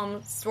bring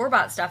home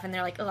store-bought stuff and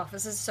they're like, oh,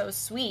 this is so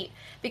sweet,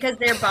 because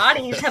their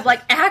bodies have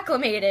like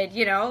acclimated,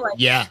 you know? Like,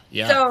 yeah,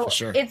 so for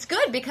sure. It's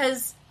good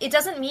because it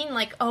doesn't mean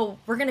like, oh,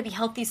 we're going to be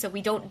healthy so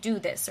we don't do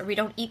this or we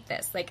don't eat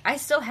this. Like, I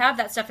still have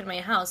that stuff in my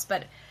house,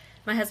 but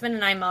my husband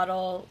and I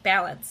model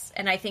balance,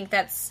 and I think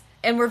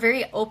and we're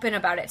very open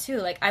about it too.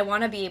 Like, I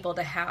want to be able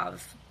to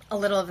have a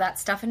little of that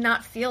stuff and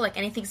not feel like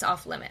anything's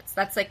off limits.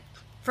 That's like,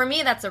 for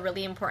me, that's a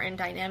really important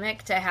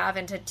dynamic to have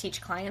and to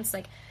teach clients.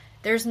 Like,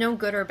 there's no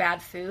good or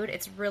bad food.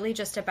 It's really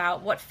just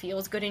about what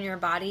feels good in your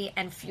body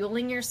and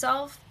fueling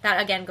yourself.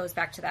 That again goes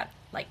back to that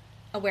like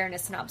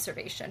awareness and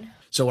observation.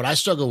 So what I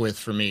struggle with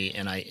for me,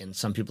 and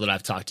some people that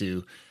I've talked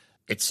to,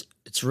 it's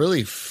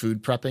really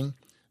food prepping,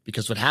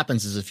 because what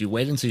happens is if you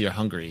wait until you're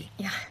hungry,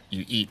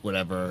 you eat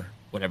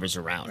whatever's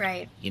around,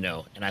 right? You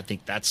know, and I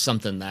think that's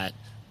something that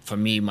for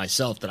me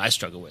myself that I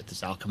struggle with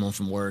is I'll come home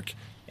from work,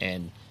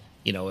 and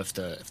you know, if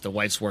the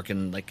wife's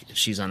working, like if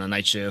she's on a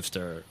night shift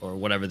or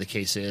whatever the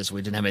case is,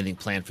 we didn't have anything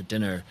planned for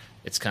dinner.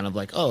 It's kind of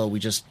like, oh, we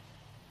just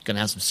gonna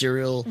have some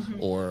cereal,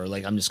 or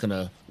like I'm just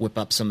gonna whip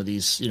up some of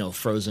these, you know,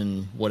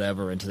 frozen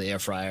whatever into the air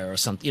fryer or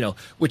something, you know,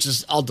 which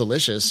is all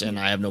delicious, and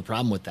I have no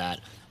problem with that.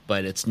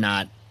 But it's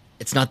not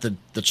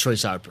the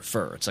choice I would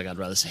prefer. It's like I'd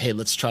rather say, hey,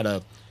 let's try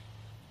to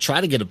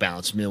get a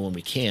balanced meal when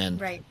we can,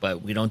 right?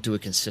 But we don't do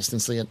it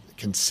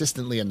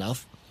consistently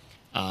enough.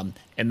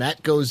 And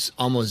that goes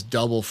almost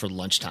double for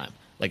lunchtime.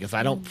 Like if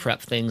I don't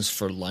prep things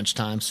for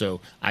lunchtime,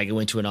 so I go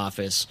into an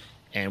office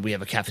and we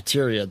have a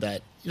cafeteria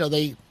that, you know,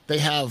 they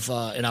have,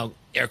 and I'll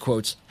air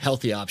quotes,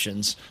 healthy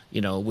options,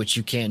 you know, which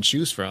you can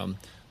choose from.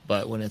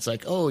 But when it's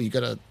like, oh, you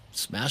got a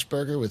smash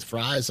burger with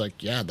fries,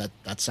 like, yeah,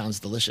 that sounds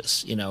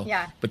delicious, you know,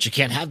 but you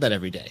can't have that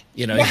every day,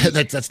 you know,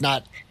 that's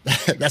not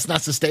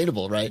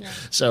sustainable. Right. Yeah.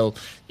 So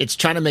it's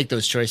trying to make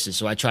those choices.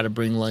 So I try to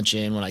bring lunch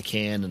in when I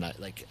can, and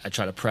I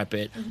try to prep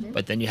it,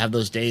 but then you have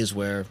those days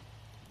where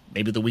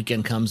maybe the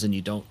weekend comes and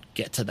you don't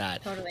get to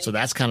that. Totally. So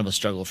that's kind of a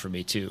struggle for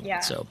me too. Yeah.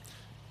 So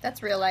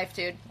that's real life,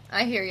 dude.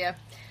 I hear you.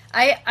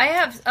 I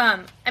have,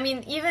 I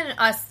mean, even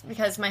us,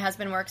 because my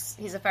husband works,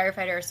 he's a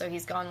firefighter, so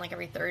he's gone like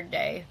every third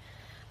day.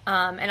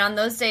 And on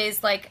those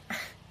days, like,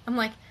 I'm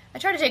like, I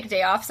try to take a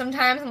day off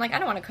sometimes. I'm like, I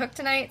don't want to cook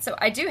tonight. So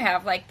I do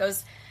have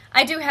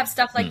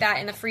stuff like that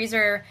in the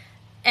freezer,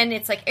 and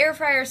it's like air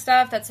fryer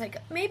stuff that's like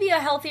maybe a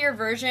healthier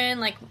version,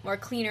 like more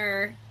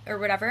cleaner or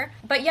whatever.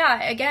 But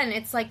yeah, again,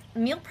 it's like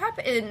meal prep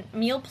and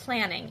meal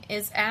planning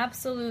is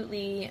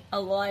absolutely a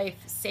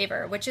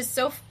lifesaver, which is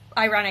so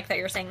ironic that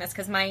you're saying this,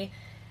 because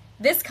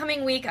this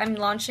coming week, I'm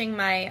launching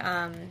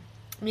my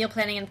meal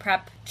planning and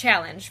prep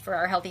challenge for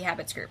our Healthy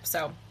Habits group.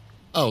 So,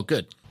 oh,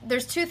 good.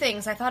 There's two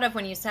things I thought of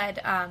when you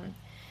said,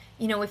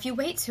 you know, if you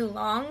wait too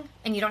long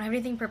and you don't have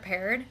anything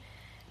prepared,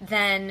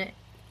 then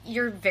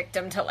you're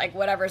victim to like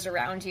whatever's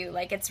around you.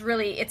 Like it's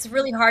really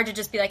hard to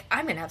just be like,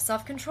 I'm going to have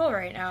self-control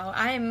right now.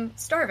 I'm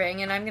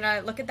starving and I'm going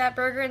to look at that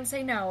burger and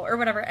say no or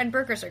whatever. And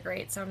burgers are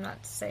great. So I'm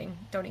not saying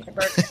don't eat the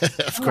burger.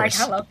 Of course.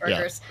 I love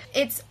burgers.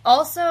 Yeah. It's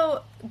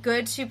also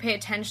good to pay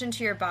attention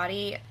to your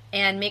body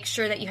and make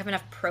sure that you have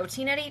enough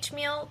protein at each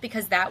meal,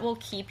 because that will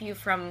keep you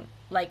from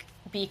like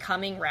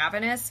becoming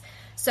ravenous.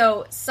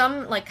 So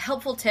some like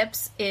helpful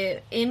tips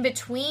in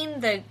between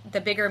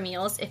the bigger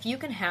meals, if you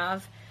can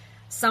have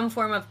some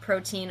form of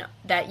protein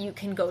that you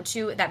can go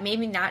to that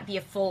maybe not be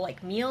a full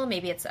like meal,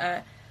 maybe it's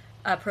a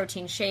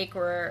protein shake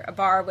or a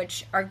bar,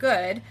 which are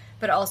good,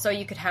 but also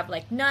you could have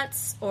like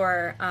nuts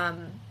or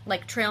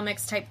like trail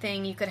mix type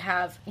thing. You could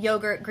have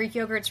yogurt. Greek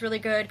yogurt's really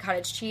good.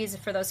 Cottage cheese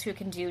for those who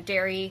can do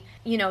dairy.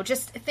 You know,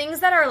 just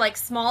things that are like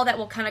small that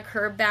will kind of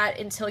curb that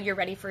until you're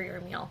ready for your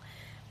meal.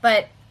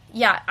 But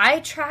yeah, I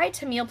try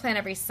to meal plan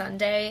every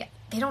Sunday.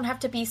 They don't have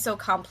to be so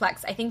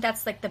complex. I think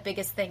that's like the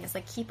biggest thing is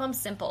like keep them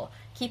simple.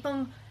 Keep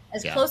them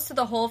as close to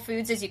the whole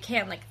foods as you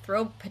can. Like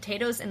throw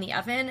potatoes in the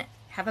oven,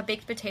 have a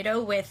baked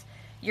potato with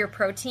your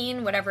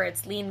protein, whatever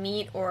it's lean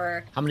meat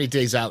or... How many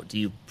days out do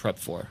you prep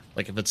for?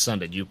 Like if it's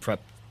Sunday, do you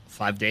prep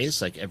 5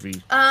 days? Like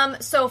every...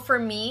 So for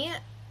me,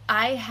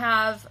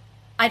 I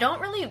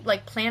don't really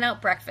like plan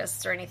out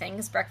breakfasts or anything,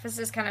 because breakfast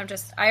is kind of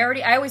just, I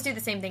always do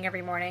the same thing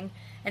every morning,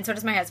 and so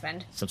does my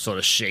husband. Some sort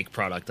of shake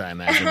product, I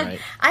imagine,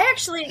 right? I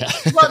actually,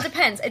 well, it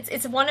depends.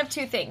 It's one of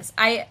two things.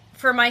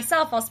 For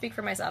myself, I'll speak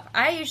for myself.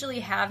 I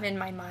usually have in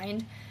my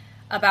mind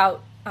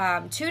about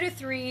 2 to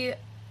 3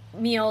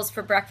 meals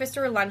for breakfast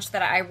or lunch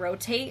that I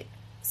rotate.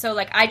 So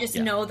like I just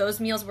know those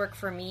meals work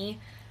for me.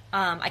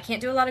 I can't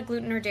do a lot of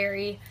gluten or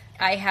dairy.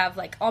 I have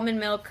like almond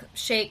milk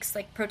shakes,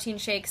 like protein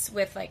shakes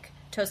with like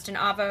toast and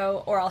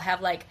avo, or I'll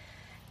have like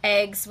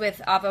eggs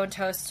with avo and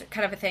toast,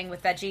 kind of a thing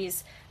with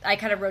veggies. I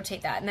kind of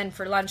rotate that. And then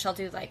for lunch I'll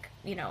do like,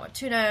 you know, a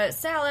tuna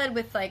salad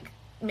with like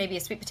maybe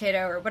a sweet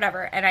potato or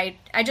whatever. And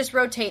I just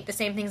rotate the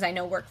same things I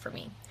know work for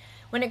me.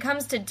 When it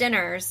comes to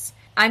dinners,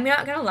 I'm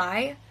not gonna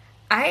lie,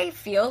 I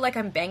feel like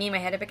I'm banging my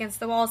head up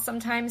against the wall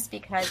sometimes,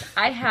 because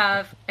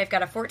I've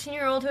got a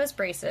 14-year-old who has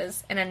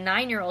braces and a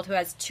 9-year-old who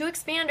has 2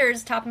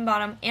 expanders, top and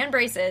bottom, and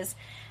braces,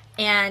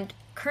 and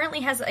currently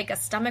has like a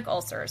stomach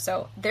ulcer.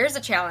 So there's a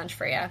challenge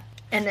for you.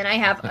 And then I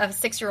have a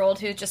 6-year-old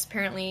who just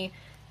apparently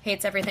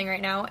hates everything right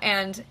now,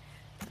 and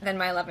then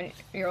my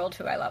 11-year-old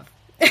who I love.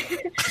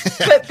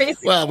 But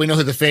basically, well, we know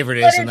who the favorite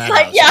is in that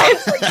like, house. Yeah,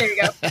 it's like, there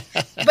you go.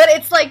 But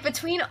it's like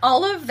between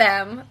all of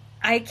them,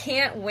 I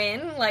can't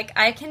win. Like,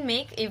 I can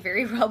make a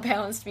very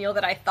well-balanced meal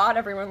that I thought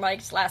everyone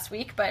liked last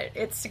week, but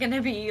it's going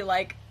to be,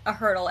 like, a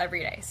hurdle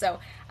every day. So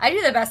I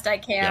do the best I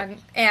can,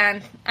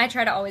 and I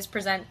try to always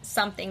present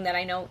something that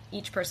I know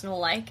each person will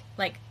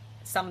like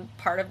some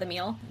part of the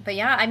meal. But,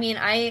 yeah, I mean,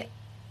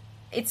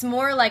 it's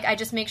more like I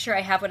just make sure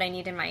I have what I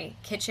need in my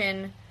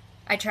kitchen.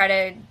 I try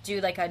to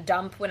do, like, a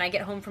dump. When I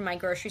get home from my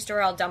grocery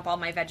store, I'll dump all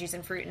my veggies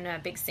and fruit in a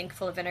big sink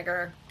full of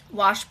vinegar.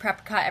 Wash,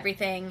 prep, cut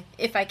everything.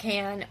 If I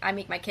can, I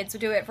make my kids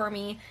do it for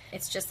me.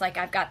 It's just like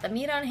I've got the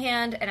meat on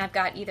hand, and I've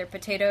got either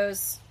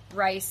potatoes,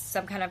 rice,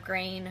 some kind of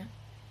grain,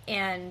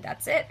 and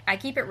that's it. I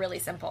keep it really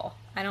simple.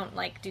 I don't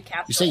like do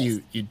capsules. You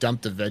say you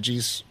dump the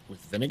veggies with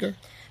vinegar?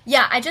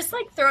 Yeah, I just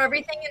like throw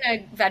everything in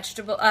a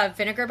vegetable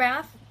vinegar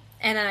bath,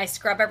 and then I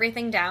scrub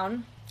everything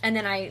down, and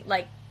then I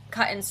like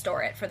cut and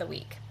store it for the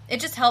week. It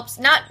just helps.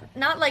 Not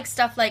like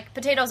stuff like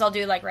potatoes I'll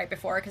do like right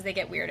before, because they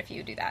get weird if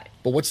you do that.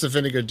 But what's the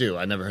vinegar do?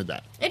 I never heard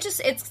that. It's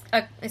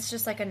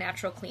just like a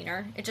natural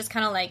cleaner. It just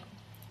kind of like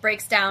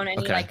breaks down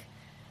any like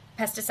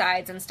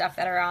pesticides and stuff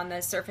that are on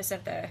the surface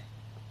of the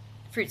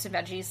fruits and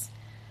veggies.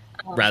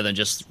 Rather than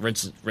just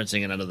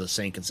rinsing it out of the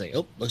sink and saying,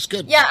 "Oh, looks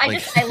good." Yeah, I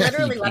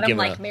literally let them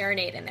like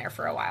marinate in there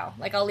for a while.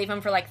 Like I'll leave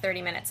them for like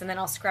 30 minutes, and then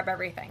I'll scrub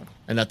everything.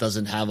 And that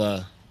doesn't have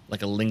a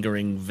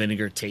lingering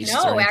vinegar taste?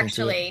 No,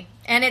 actually.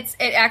 And it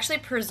actually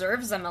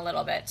preserves them a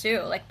little bit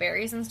too, like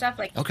berries and stuff.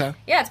 Like, okay.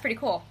 Yeah, it's pretty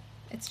cool.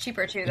 It's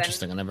cheaper too.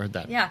 Interesting. I never heard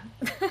that. Yeah.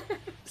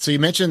 So you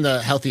mentioned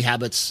the Healthy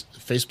Habits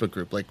Facebook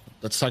group. Like,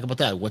 let's talk about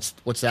that.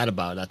 What's that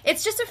about?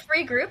 It's just a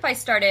free group I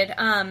started.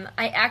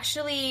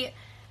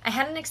 I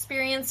had an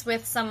experience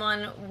with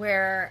someone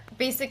where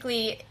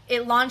basically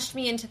it launched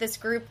me into this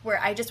group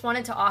where I just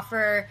wanted to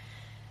offer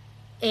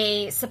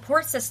a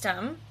support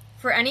system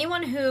for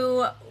anyone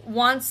who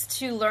wants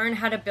to learn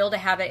how to build a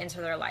habit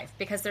into their life,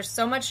 because there's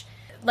so much,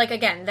 like,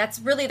 again, that's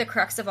really the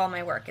crux of all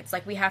my work. It's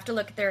like we have to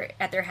look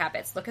at their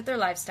habits, look at their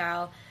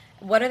lifestyle,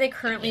 what are they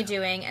currently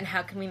doing, and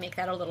how can we make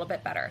that a little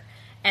bit better?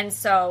 And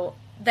so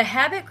the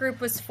habit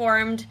group was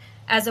formed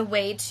as a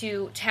way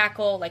to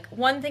tackle like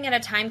one thing at a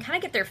time, kind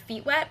of get their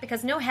feet wet,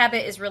 because no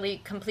habit is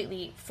really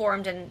completely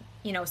formed and,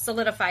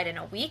 solidified in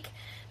a week,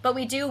 but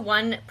we do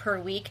one per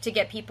week to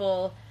get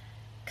people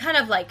kind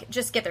of like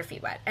just get their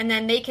feet wet, and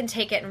then they can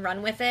take it and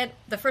run with it.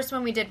 The first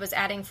one we did was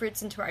adding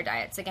fruits into our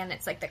diets. Again,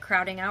 it's like the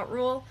crowding out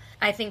rule.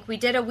 I think we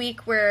did a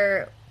week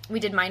where we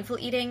did mindful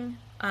eating,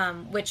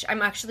 which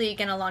I'm actually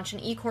going to launch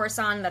an e-course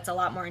on that's a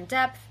lot more in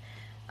depth.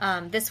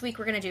 This week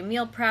we're going to do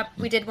meal prep.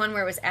 We did one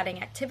where it was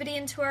adding activity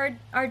into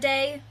our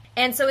day.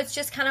 And so it's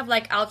just kind of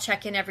like I'll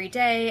check in every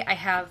day. I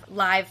have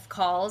live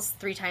calls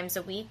 3 times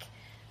a week.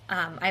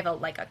 I have a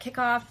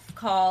kickoff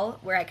call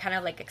where I kind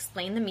of like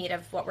explain the meat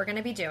of what we're going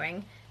to be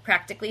doing.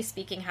 Practically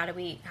speaking, how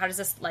does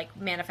this like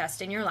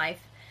manifest in your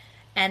life?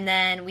 And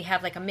then we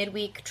have like a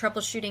midweek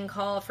troubleshooting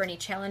call for any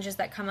challenges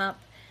that come up.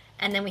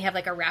 And then we have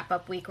like a wrap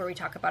up week where we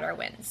talk about our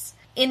wins.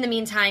 In the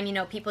meantime, you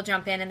know, people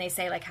jump in and they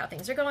say like how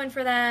things are going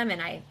for them,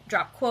 and I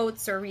drop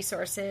quotes or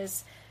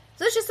resources.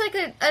 So it's just like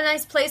a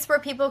nice place where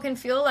people can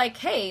feel like,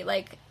 hey,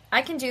 like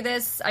I can do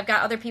this. I've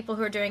got other people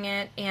who are doing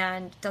it,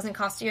 and it doesn't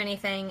cost you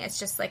anything. It's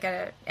just like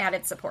a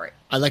added support.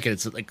 I like it.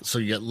 It's like, so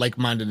you get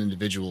like-minded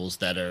individuals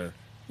that are,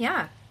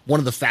 Yeah. one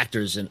of the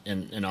factors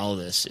in all of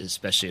this,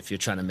 especially if you're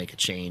trying to make a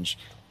change,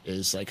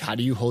 is like, how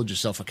do you hold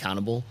yourself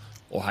accountable,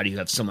 or how do you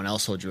have someone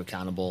else hold you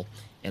accountable?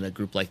 In a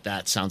group like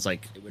that, sounds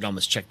like it would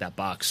almost check that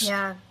box.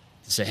 Yeah.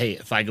 To say, hey,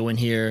 if I go in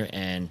here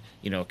and,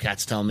 you know,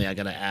 Kat's telling me I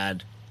got to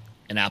add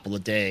an apple a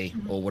day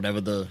or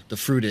whatever the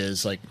fruit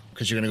is, like,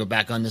 because you're going to go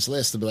back on this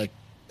list, they'll be like,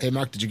 hey,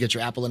 Mark, did you get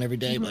your apple in every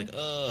day? Like,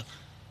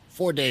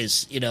 4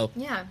 days, you know.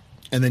 Yeah.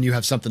 And then you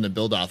have something to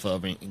build off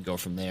of and go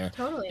from there.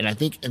 Totally. And I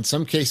think in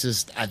some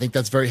cases, I think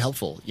that's very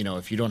helpful. You know,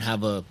 if you don't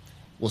have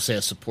we'll say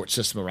a support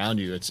system around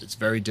you, it's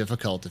very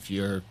difficult if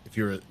you're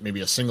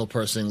maybe a single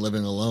person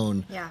living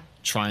alone, Yeah.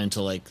 trying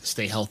to like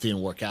stay healthy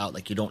and work out.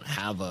 Like you don't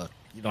have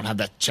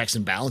that checks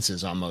and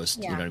balances almost.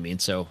 Yeah. You know what I mean?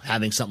 So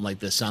having something like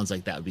this sounds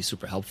like that would be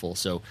super helpful.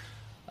 So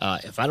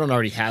if I don't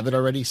already have it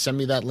already, send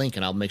me that link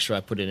and I'll make sure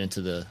I put it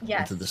into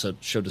the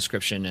show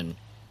description, and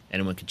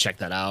anyone can check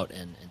that out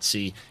and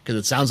see, because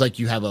it sounds like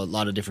you have a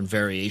lot of different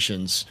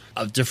variations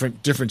of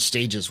different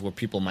stages where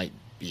people might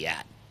be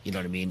at. You know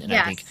what I mean? And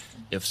Yes. I think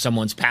if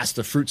someone's past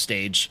the fruit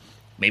stage,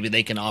 maybe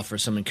they can offer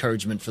some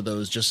encouragement for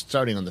those just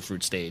starting on the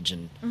fruit stage.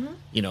 And,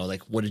 you know,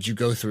 like, what did you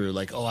go through?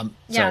 Like, I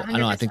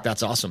know, I think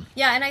that's awesome.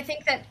 Yeah, and I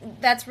think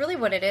that's really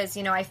what it is.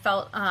 You know, I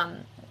felt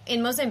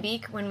in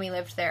Mozambique when we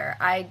lived there,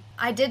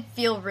 I did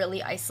feel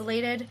really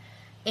isolated,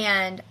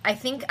 and I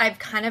think I've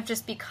kind of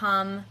just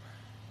become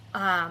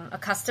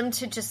accustomed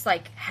to just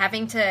like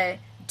having to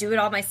do it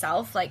all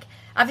myself. Like,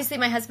 obviously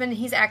my husband,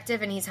 he's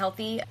active and he's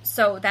healthy,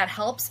 so that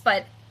helps,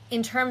 but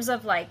in terms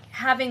of like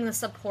having the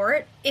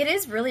support, it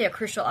is really a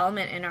crucial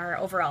element in our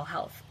overall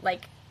health.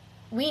 Like,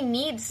 we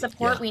need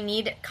support, we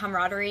need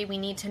camaraderie, we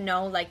need to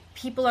know like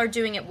people are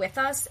doing it with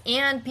us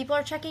and people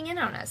are checking in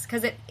on us,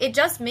 because it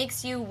just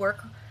makes you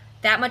work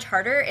that much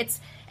harder.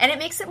 And it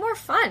makes it more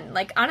fun.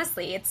 Like,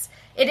 honestly, it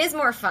is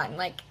more fun.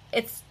 Like,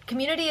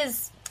 community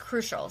is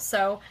crucial.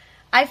 So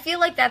I feel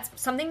like that's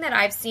something that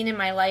I've seen in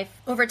my life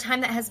over time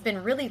that has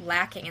been really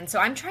lacking. And so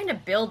I'm trying to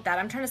build that.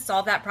 I'm trying to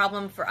solve that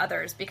problem for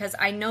others, because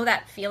I know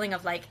that feeling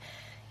of like,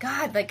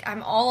 God, like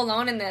I'm all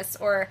alone in this,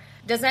 or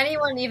does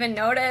anyone even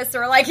notice?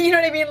 Or like, you know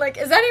what I mean? Like,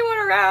 is anyone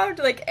around?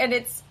 Like, and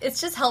it's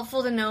just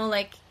helpful to know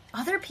like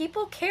other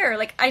people care.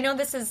 Like, I know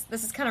this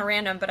is kind of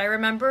random, but I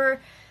remember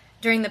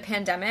during the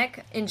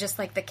pandemic, in just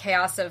like the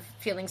chaos of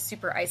feeling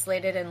super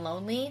isolated and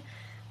lonely,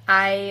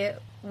 I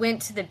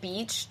went to the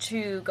beach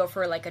to go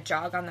for like a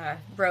jog on the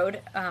road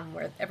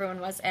where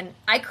everyone was, and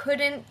I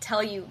couldn't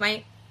tell you,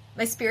 my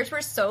spirits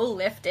were so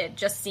lifted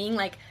just seeing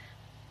like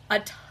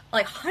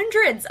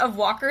hundreds of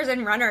walkers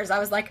and runners. I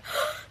was like,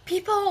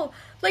 people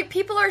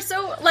are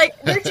so like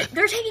they're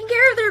taking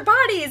care of their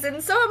bodies,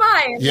 and so am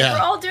I. And we're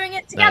all doing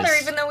it together,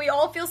 nice. Even though we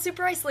all feel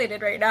super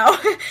isolated right now.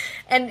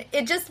 And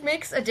it just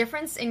makes a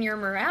difference in your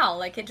morale.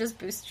 Like, it just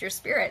boosts your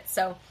spirit.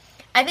 So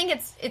I think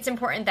it's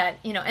important that,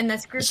 you know, and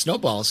this group... It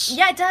snowballs.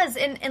 Yeah, it does.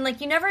 And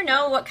like, you never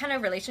know what kind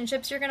of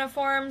relationships you're going to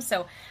form.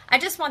 So I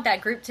just want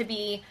that group to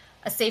be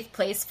a safe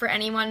place for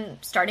anyone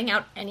starting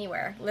out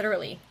anywhere,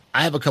 literally.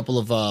 I have a couple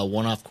of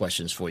one-off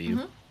questions for you.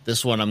 Mm-hmm.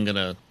 This one I'm going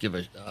to give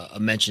a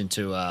mention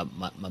to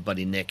my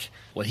buddy Nick.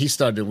 When he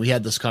started, we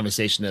had this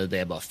conversation the other day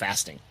about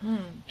fasting.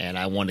 And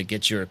I want to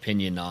get your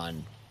opinion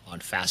on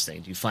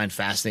fasting. Do you find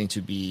fasting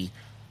to be...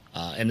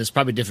 and there's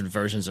probably different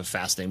versions of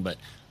fasting, but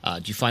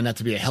do you find that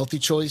to be a healthy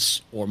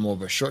choice or more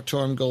of a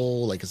short-term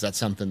goal? Like, is that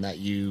something that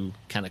you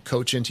kind of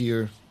coach into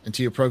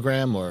your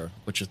program, or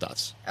what's your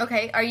thoughts?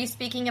 Okay. Are you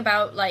speaking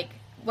about, like,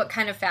 what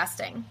kind of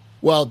fasting?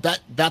 Well, that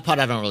part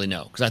I don't really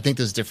know, because I think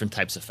there's different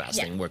types of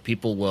fasting where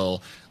people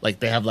will, like,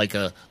 they have like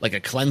a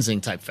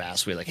cleansing type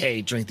fast where you're like,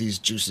 hey, drink these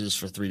juices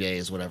for 3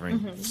 days, whatever,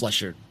 and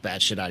flush your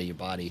bad shit out of your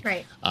body.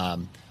 Right.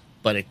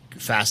 But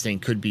fasting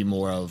could be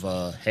more of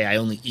hey, I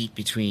only eat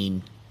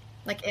between...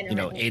 Like,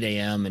 8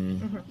 a.m.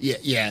 and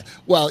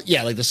Well,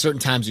 like there's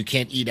certain times you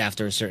can't eat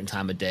after a certain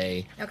time of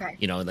day. Okay.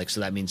 You know, like, so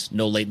that means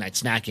no late night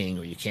snacking,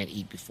 or you can't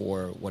eat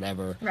before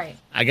whatever. Right.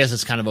 I guess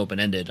it's kind of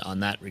open-ended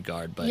on that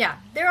regard, but yeah,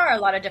 there are a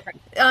lot of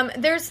different.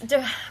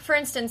 For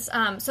instance,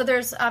 so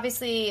there's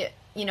obviously,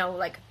 you know,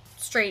 like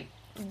straight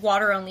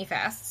water only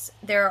fasts.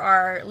 There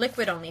are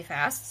liquid only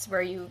fasts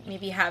where you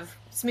maybe have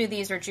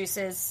smoothies or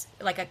juices.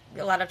 Like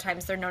a lot of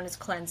times they're known as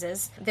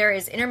cleanses. There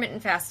is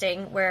intermittent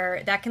fasting,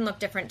 where that can look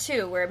different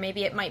too, where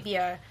maybe it might be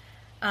a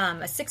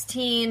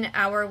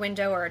 16-hour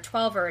window or a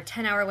 12 or a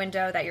 10-hour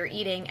window that you're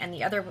eating, and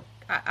the other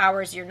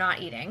hours you're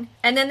not eating.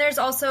 And then there's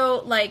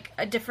also like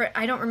a different,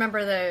 I don't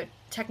remember the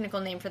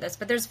technical name for this,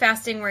 but there's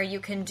fasting where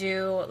you can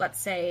do, let's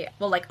say,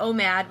 like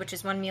OMAD, which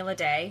is 1 meal a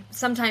day.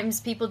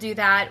 Sometimes people do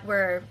that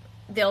where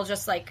they'll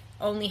just like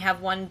only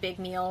have one big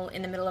meal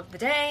in the middle of the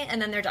day and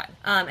then they're done.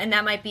 And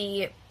that might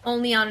be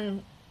only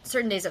on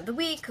certain days of the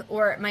week,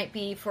 or it might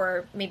be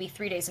for maybe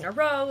 3 days in a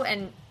row.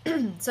 And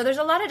so there's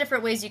a lot of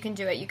different ways you can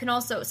do it. You can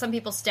also, some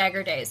people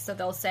stagger days. So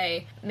they'll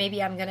say,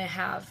 maybe I'm going to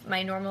have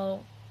my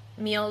normal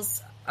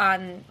meals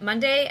on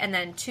Monday, and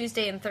then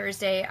Tuesday and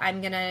Thursday,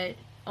 I'm going to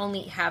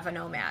only have a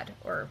nomad,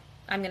 or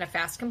I'm going to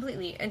fast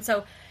completely. And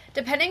so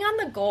depending on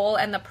the goal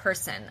and the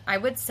person, I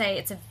would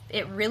say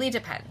it really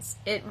depends.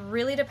 It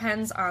really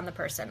depends on the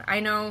person. I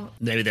know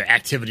maybe their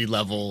activity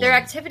level.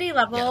 Yeah.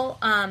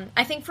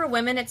 I think for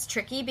women it's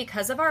tricky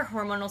because of our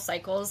hormonal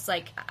cycles.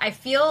 Like, I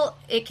feel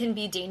it can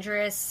be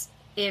dangerous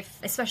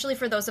especially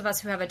for those of us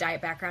who have a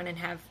diet background and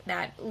have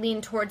that lean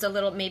towards a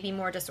little maybe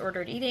more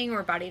disordered eating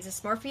or body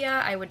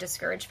dysmorphia. I would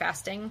discourage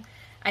fasting.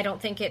 I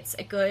don't think it's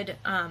a good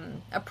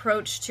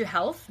approach to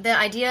health. The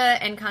idea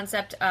and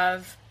concept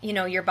of,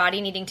 your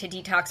body needing to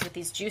detox with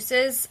these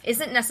juices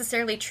isn't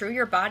necessarily true.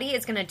 Your body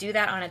is going to do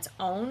that on its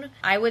own.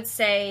 I would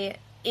say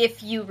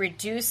if you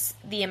reduce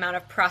the amount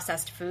of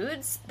processed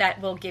foods, that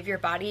will give your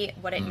body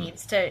what it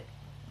needs to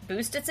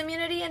boost its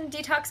immunity and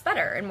detox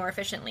better and more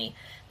efficiently.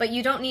 But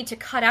you don't need to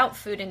cut out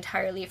food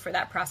entirely for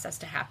that process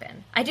to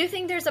happen. I do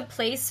think there's a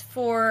place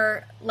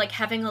for like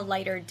having a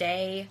lighter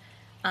day,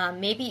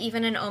 maybe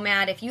even an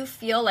OMAD. If you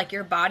feel like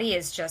your body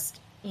is just,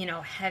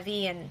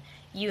 heavy, and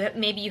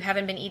maybe you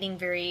haven't been eating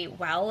very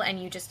well,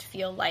 and you just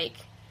feel like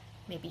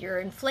maybe you're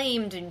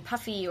inflamed and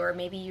puffy, or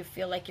maybe you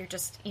feel like you're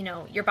just,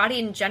 your body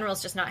in general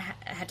is just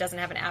doesn't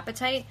have an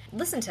appetite.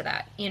 Listen to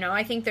that.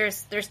 I think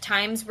there's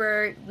times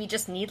where we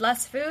just need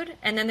less food,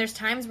 and then there's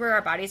times where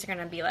our bodies are going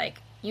to be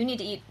like, you need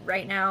to eat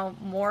right now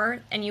more,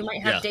 and you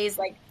might have days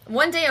like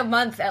one day a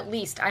month at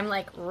least, I'm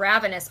like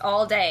ravenous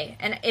all day,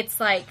 and it's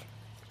like,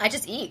 I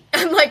just eat.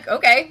 I'm like,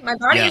 okay, my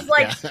body is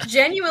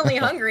genuinely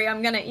hungry.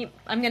 I'm going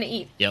to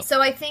eat. Yep.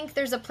 So I think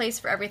there's a place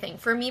for everything.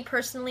 For me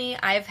personally,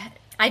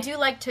 I do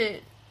like to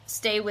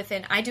stay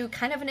within, I do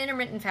kind of an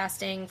intermittent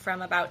fasting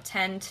from about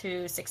 10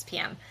 to 6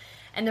 p.m.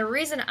 And the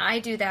reason I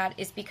do that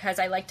is because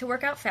I like to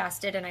work out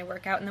fasted, and I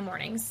work out in the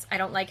mornings. I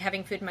don't like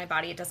having food in my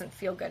body. It doesn't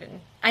feel good.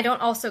 And I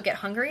don't also get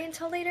hungry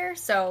until later.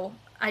 So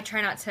I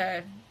try not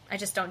to, I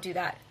just don't do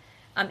that.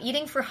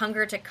 Eating for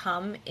hunger to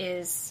come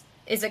is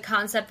a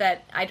concept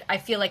that I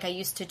feel like I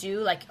used to do.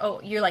 Like, oh,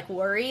 you're like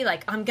worry,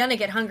 like I'm going to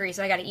get hungry,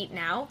 so I got to eat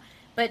now.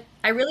 But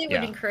I really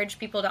would encourage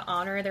people to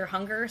honor their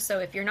hunger. So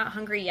if you're not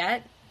hungry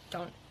yet,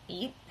 don't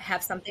eat.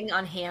 Have something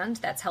on hand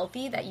that's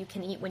healthy that you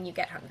can eat when you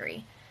get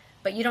hungry.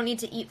 But you don't need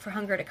to eat for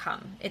hunger to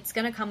come. It's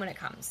going to come when it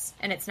comes,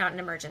 and it's not an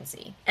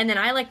emergency. And then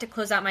I like to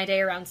close out my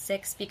day around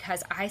 6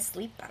 because I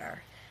sleep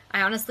better.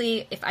 I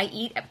honestly, if I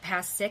eat at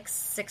past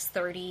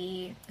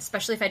 6:30,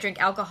 especially if I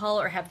drink alcohol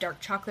or have dark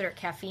chocolate or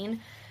caffeine,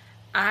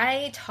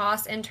 I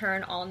toss and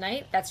turn all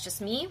night. That's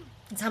just me.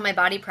 It's how my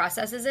body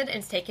processes it, and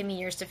it's taken me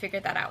years to figure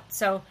that out.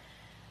 So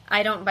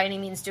I don't by any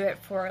means do it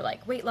for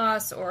like weight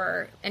loss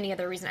or any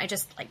other reason. I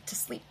just like to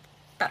sleep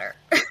better.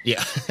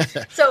 Yeah.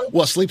 So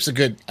well, sleep's a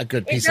good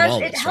piece of all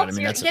this. It helps.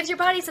 Right? It gives your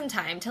body some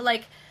time to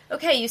like,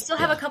 okay, you still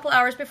have a couple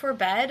hours before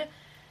bed.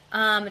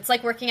 It's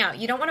like working out.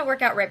 You don't want to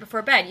work out right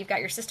before bed. You've got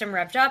your system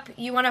revved up.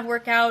 You want to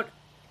work out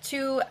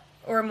 2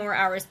 or more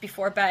hours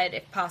before bed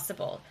if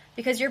possible,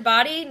 because your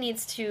body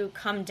needs to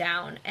come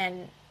down,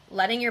 and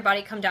letting your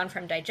body come down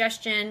from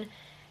digestion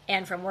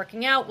and from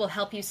working out will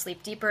help you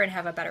sleep deeper and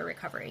have a better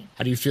recovery.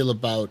 How do you feel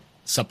about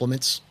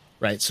supplements?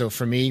 Right. So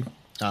for me,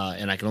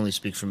 and I can only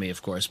speak for me,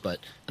 of course, but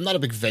I'm not a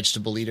big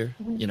vegetable eater,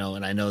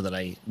 and I know that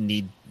I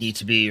need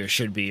to be or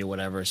should be or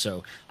whatever.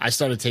 So I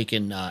started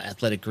taking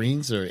Athletic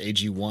Greens, or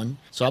AG1.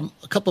 So I'm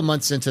a couple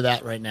months into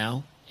that right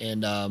now.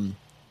 And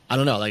I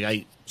don't know,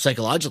 like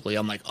psychologically,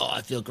 I'm like, oh,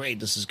 I feel great.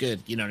 This is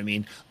good. You know what I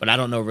mean? But I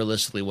don't know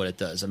realistically what it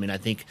does. I mean, I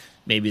think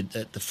maybe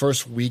the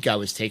first week I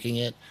was taking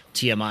it,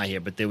 TMI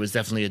here, but there was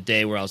definitely a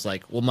day where I was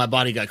like, well, my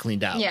body got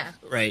cleaned out. Yeah.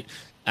 Right.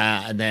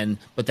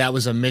 But that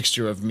was a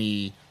mixture of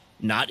me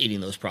not eating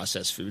those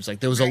processed foods.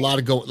 Like there was a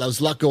lot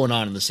going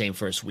on in the same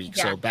first week.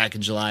 Yeah. So back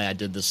in July, I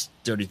did this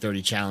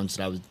 30-30 challenge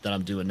that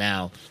I'm doing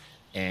now.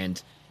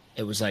 And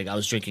it was like, I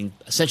was drinking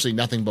essentially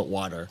nothing but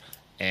water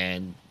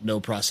and no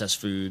processed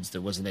foods.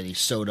 There wasn't any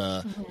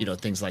soda,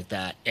 things like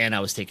that. And I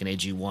was taking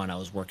AG1. I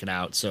was working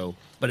out. So,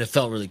 but it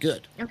felt really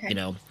good,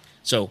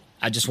 So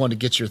I just wanted to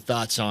get your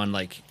thoughts on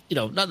like,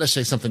 not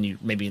necessarily something you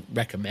maybe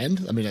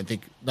recommend. I mean, I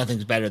think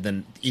nothing's better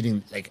than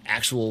eating like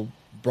actual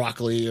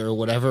broccoli or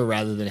whatever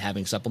rather than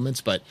having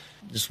supplements, but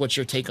just what's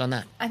your take on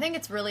that? I think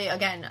it's really,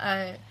 again,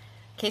 a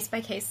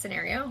case-by-case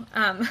scenario.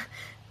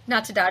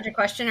 Not to dodge a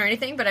question or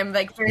anything, but I'm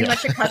like very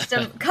much a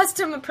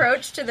custom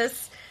approach to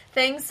this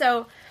thing.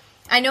 So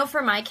I know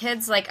for my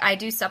kids, like I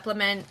do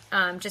supplement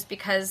just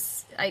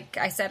because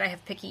I said I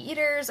have picky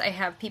eaters. I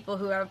have people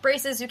who have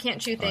braces who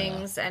can't chew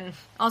things and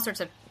all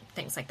sorts of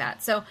things like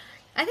that. So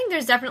I think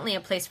there's definitely a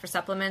place for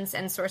supplements,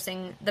 and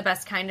sourcing the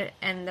best kind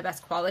and the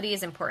best quality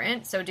is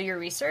important. So do your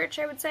research,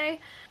 I would say.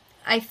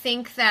 I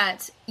think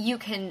that you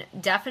can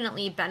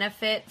definitely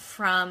benefit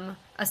from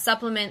a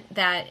supplement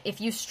that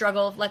if you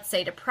struggle, let's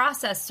say, to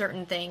process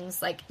certain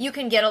things, like you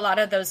can get a lot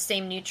of those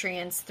same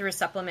nutrients through a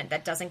supplement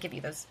that doesn't give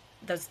you those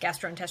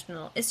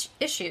gastrointestinal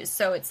issues.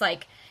 So it's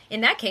like,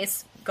 in that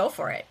case, go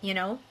for it, you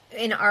know?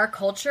 In our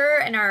culture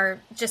and our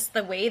just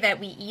the way that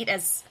we eat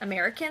as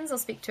Americans, I'll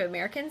speak to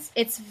Americans,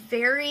 it's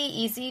very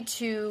easy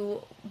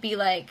to be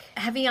like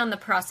heavy on the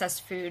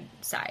processed food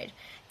side.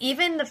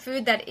 Even the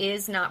food that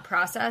is not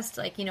processed,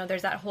 like, you know,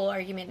 there's that whole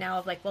argument now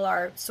of like, well,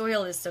 our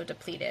soil is so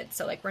depleted.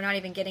 So like, we're not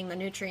even getting the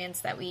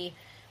nutrients that we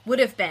would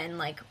have been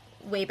like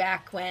way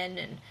back when,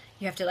 and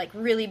you have to like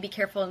really be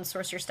careful and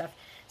source your stuff.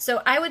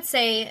 So I would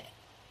say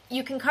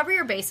you can cover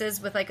your bases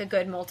with like a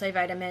good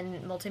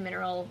multivitamin,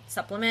 multimineral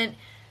supplement.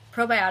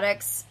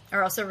 Probiotics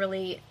are also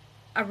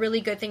a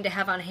really good thing to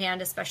have on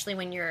hand, especially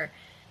when you're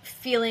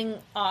feeling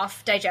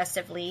off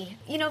digestively.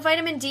 You know,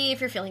 vitamin D, if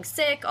you're feeling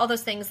sick, all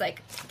those things,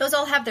 like those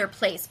all have their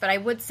place. But I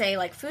would say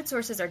like food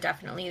sources are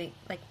definitely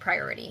like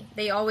priority.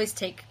 They always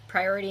take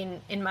priority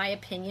in my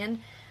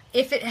opinion.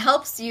 If it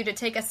helps you to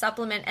take a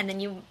supplement and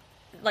then you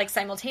like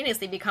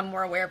simultaneously become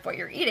more aware of what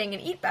you're eating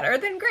and eat better,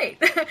 then great.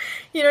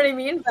 You know what I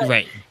mean? But,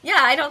 right. Yeah,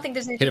 I don't think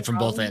there's anything hit it from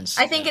wrong. both ends.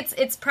 I think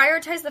it's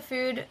prioritize the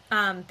food,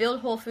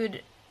 build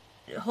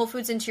whole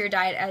foods into your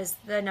diet as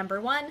the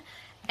number one,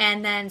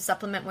 and then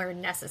supplement where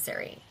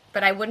necessary.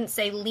 But I wouldn't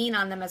say lean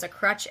on them as a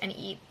crutch and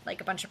eat like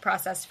a bunch of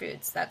processed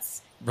foods.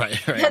 That's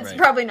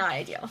probably not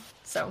ideal.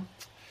 So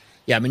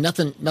yeah, I mean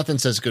nothing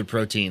says good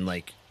protein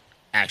like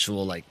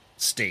actual like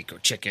steak or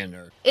chicken.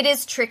 Or it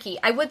is tricky.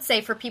 I would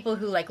say for people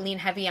who like lean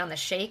heavy on the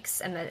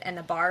shakes and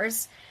the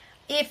bars,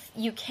 if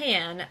you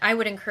can, I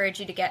would encourage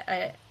you to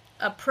get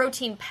a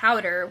protein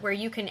powder where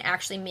you can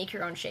actually make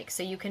your own shakes.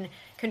 So you can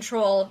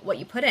control what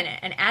you put in it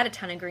and add a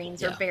ton of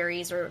greens or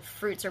berries or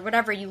fruits or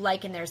whatever you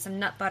like in there. Some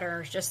nut butter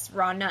or just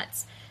raw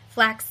nuts,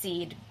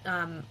 flaxseed,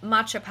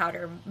 matcha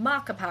powder,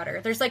 maca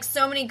powder. There's like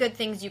so many good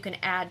things you can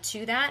add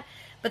to that,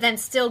 but then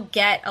still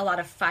get a lot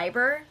of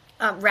fiber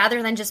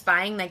rather than just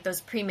buying like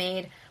those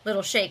pre-made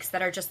little shakes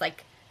that are just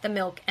like the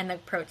milk and the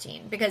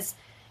protein. Because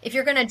if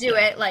you're going to do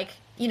it, like,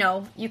 you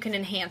know, you can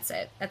enhance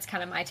it. That's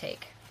kind of my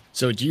take.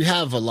 So do you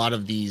have a lot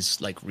of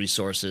these like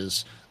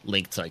resources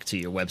linked like to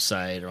your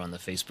website or on the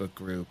Facebook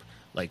group,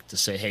 like to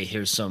say, hey,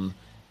 here's some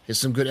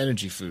good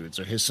energy foods,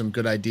 or here's some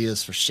good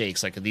ideas for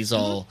shakes? Like, are these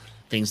all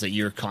things that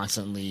you're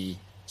constantly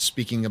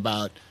speaking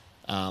about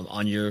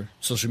on your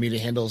social media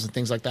handles and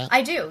things like that?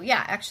 I do.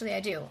 Yeah, actually I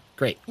do.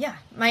 Great. Yeah.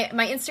 My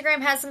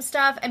Instagram has some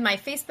stuff, and my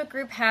Facebook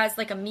group has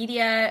like a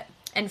media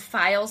and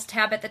files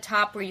tab at the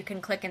top where you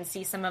can click and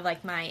see some of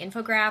like my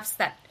infographics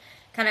that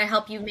kind of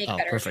help you make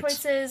better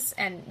choices.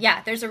 And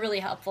yeah, there's a really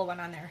helpful one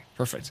on there.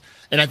 Perfect.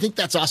 And I think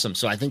that's awesome.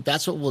 So I think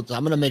that's what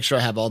I'm going to make sure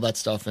I have all that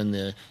stuff in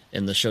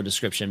the show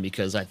description,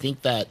 because I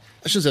think that,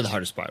 I shouldn't say the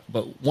hardest part,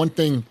 but one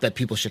thing that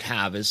people should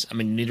have is, I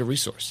mean, you need a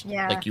resource.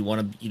 Yeah. Like you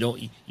want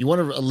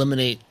to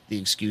eliminate the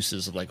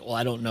excuses of like, oh,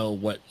 I don't know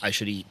what I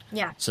should eat.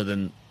 Yeah. So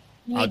then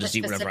I'll just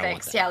eat whatever I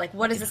want. Yeah. Like,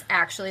 what does this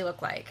actually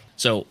look like?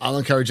 So I'll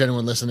encourage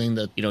anyone listening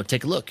to,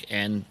 take a look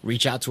and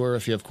reach out to her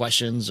if you have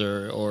questions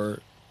or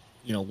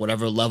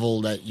whatever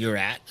level that you're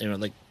at.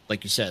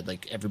 Like you said,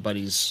 like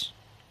everybody's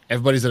at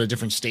a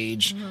different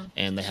stage,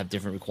 and they have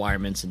different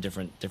requirements and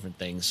different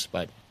things.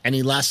 But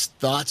any last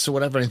thoughts or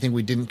whatever? Anything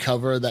we didn't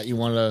cover that you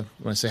want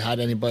to say hi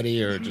to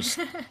anybody, or just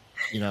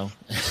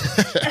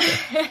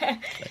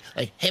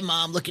like, hey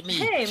mom, look at me.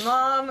 Hey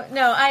mom.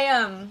 No,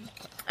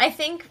 I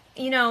think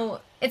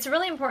it's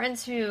really important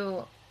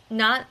to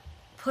not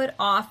put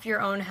off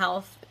your own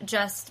health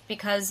just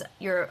because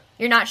you're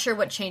not sure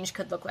what change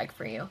could look like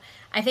for you.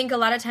 I think a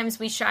lot of times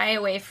we shy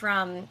away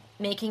from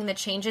making the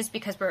changes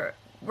because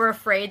we're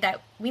afraid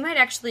that we might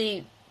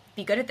actually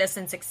be good at this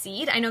and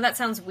succeed. I know that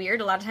sounds weird.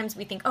 A lot of times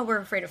we think, oh, we're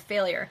afraid of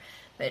failure.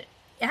 But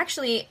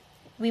actually,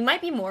 we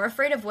might be more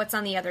afraid of what's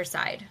on the other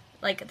side,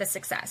 like the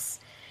success.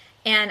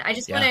 And I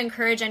just want to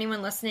encourage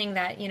anyone listening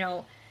that,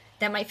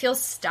 that might feel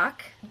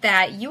stuck,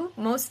 that you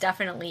most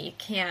definitely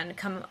can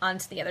come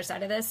onto the other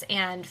side of this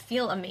and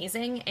feel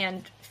amazing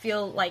and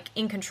feel like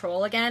in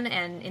control again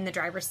and in the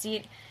driver's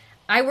seat.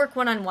 I work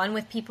one-on-one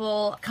with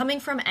people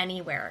coming from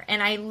anywhere,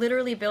 and I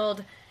literally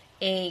build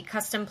a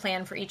custom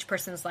plan for each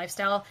person's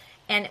lifestyle,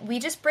 and we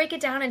just break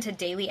it down into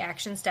daily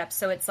action steps.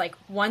 So it's like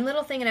one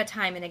little thing at a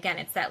time, and again,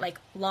 it's that like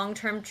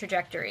long-term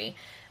trajectory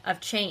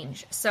of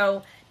change.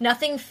 So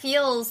nothing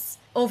feels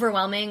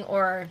overwhelming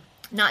or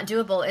not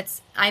doable.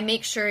 I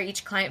make sure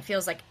each client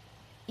feels like,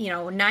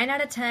 9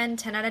 out of 10,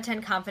 10 out of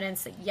 10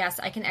 confidence that yes,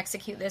 I can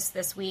execute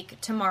this week,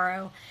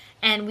 tomorrow,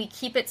 and we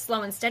keep it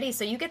slow and steady.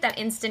 So you get that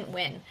instant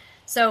win.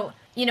 So,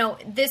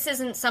 this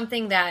isn't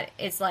something that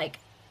is like,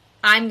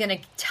 I'm going to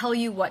tell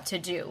you what to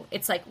do.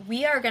 It's like,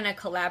 we are going to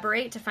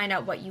collaborate to find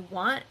out what you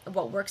want,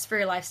 what works for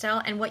your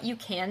lifestyle, and what you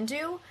can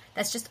do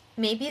that's just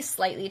maybe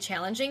slightly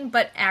challenging,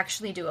 but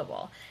actually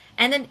doable.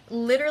 And then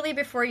literally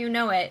before you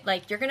know it,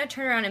 like, you're going to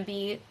turn around and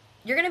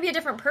you're going to be a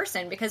different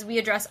person because we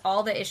address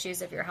all the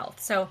issues of your health.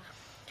 So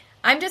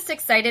I'm just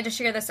excited to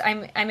share this.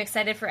 I'm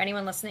excited for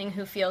anyone listening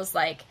who feels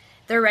like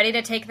they're ready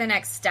to take the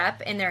next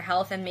step in their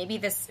health, and maybe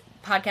this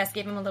podcast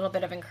gave them a little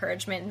bit of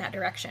encouragement in that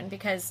direction,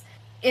 because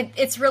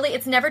it's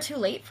never too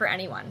late for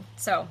anyone.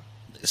 So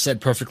said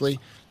perfectly.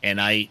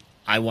 And I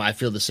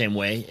feel the same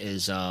way.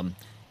 Is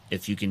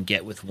if you can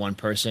get with one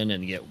person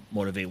and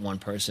motivate one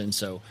person.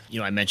 So,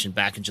 I mentioned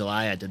back in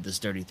July, I did this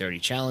Dirty 30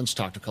 challenge,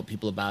 talked to a couple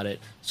people about it.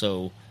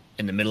 So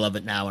in the middle of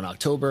it now in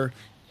October,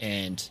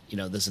 and,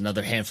 there's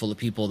another handful of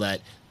people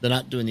that they're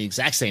not doing the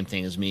exact same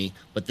thing as me,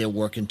 but they're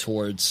working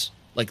towards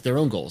like their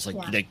own goals.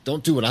 Like, they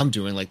don't do what I'm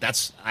doing. Like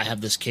I have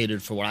this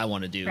catered for what I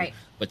want to do, right.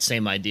 But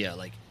same idea.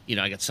 Like,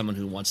 I got someone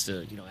who wants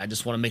to, I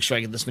just want to make sure I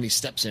get this many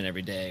steps in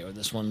every day, or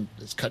this one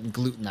is cutting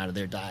gluten out of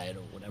their diet,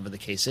 or whatever the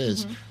case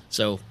is. Mm-hmm.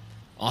 So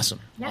awesome.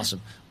 Yeah.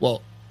 Awesome.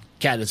 Well,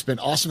 Kat, it's been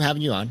awesome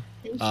having you on.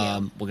 Thank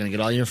you. We're going to get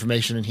all your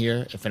information in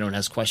here. If anyone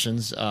has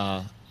questions,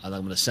 I'm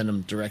going to send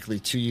them directly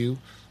to you,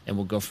 and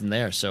we'll go from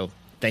there. So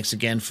thanks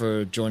again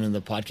for joining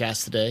the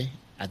podcast today.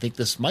 I think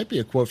this might be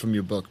a quote from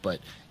your book, but,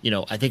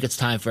 I think it's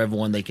time for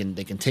everyone. They can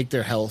take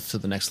their health to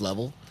the next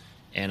level.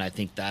 And I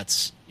think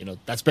that's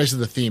basically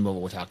the theme of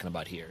what we're talking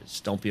about here is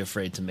don't be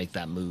afraid to make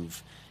that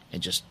move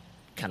and just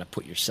kind of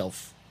put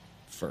yourself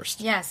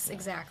first. Yes,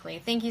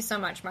 exactly. Thank you so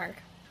much, Mark.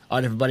 All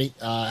right, everybody.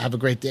 Have a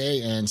great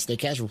day and stay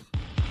casual.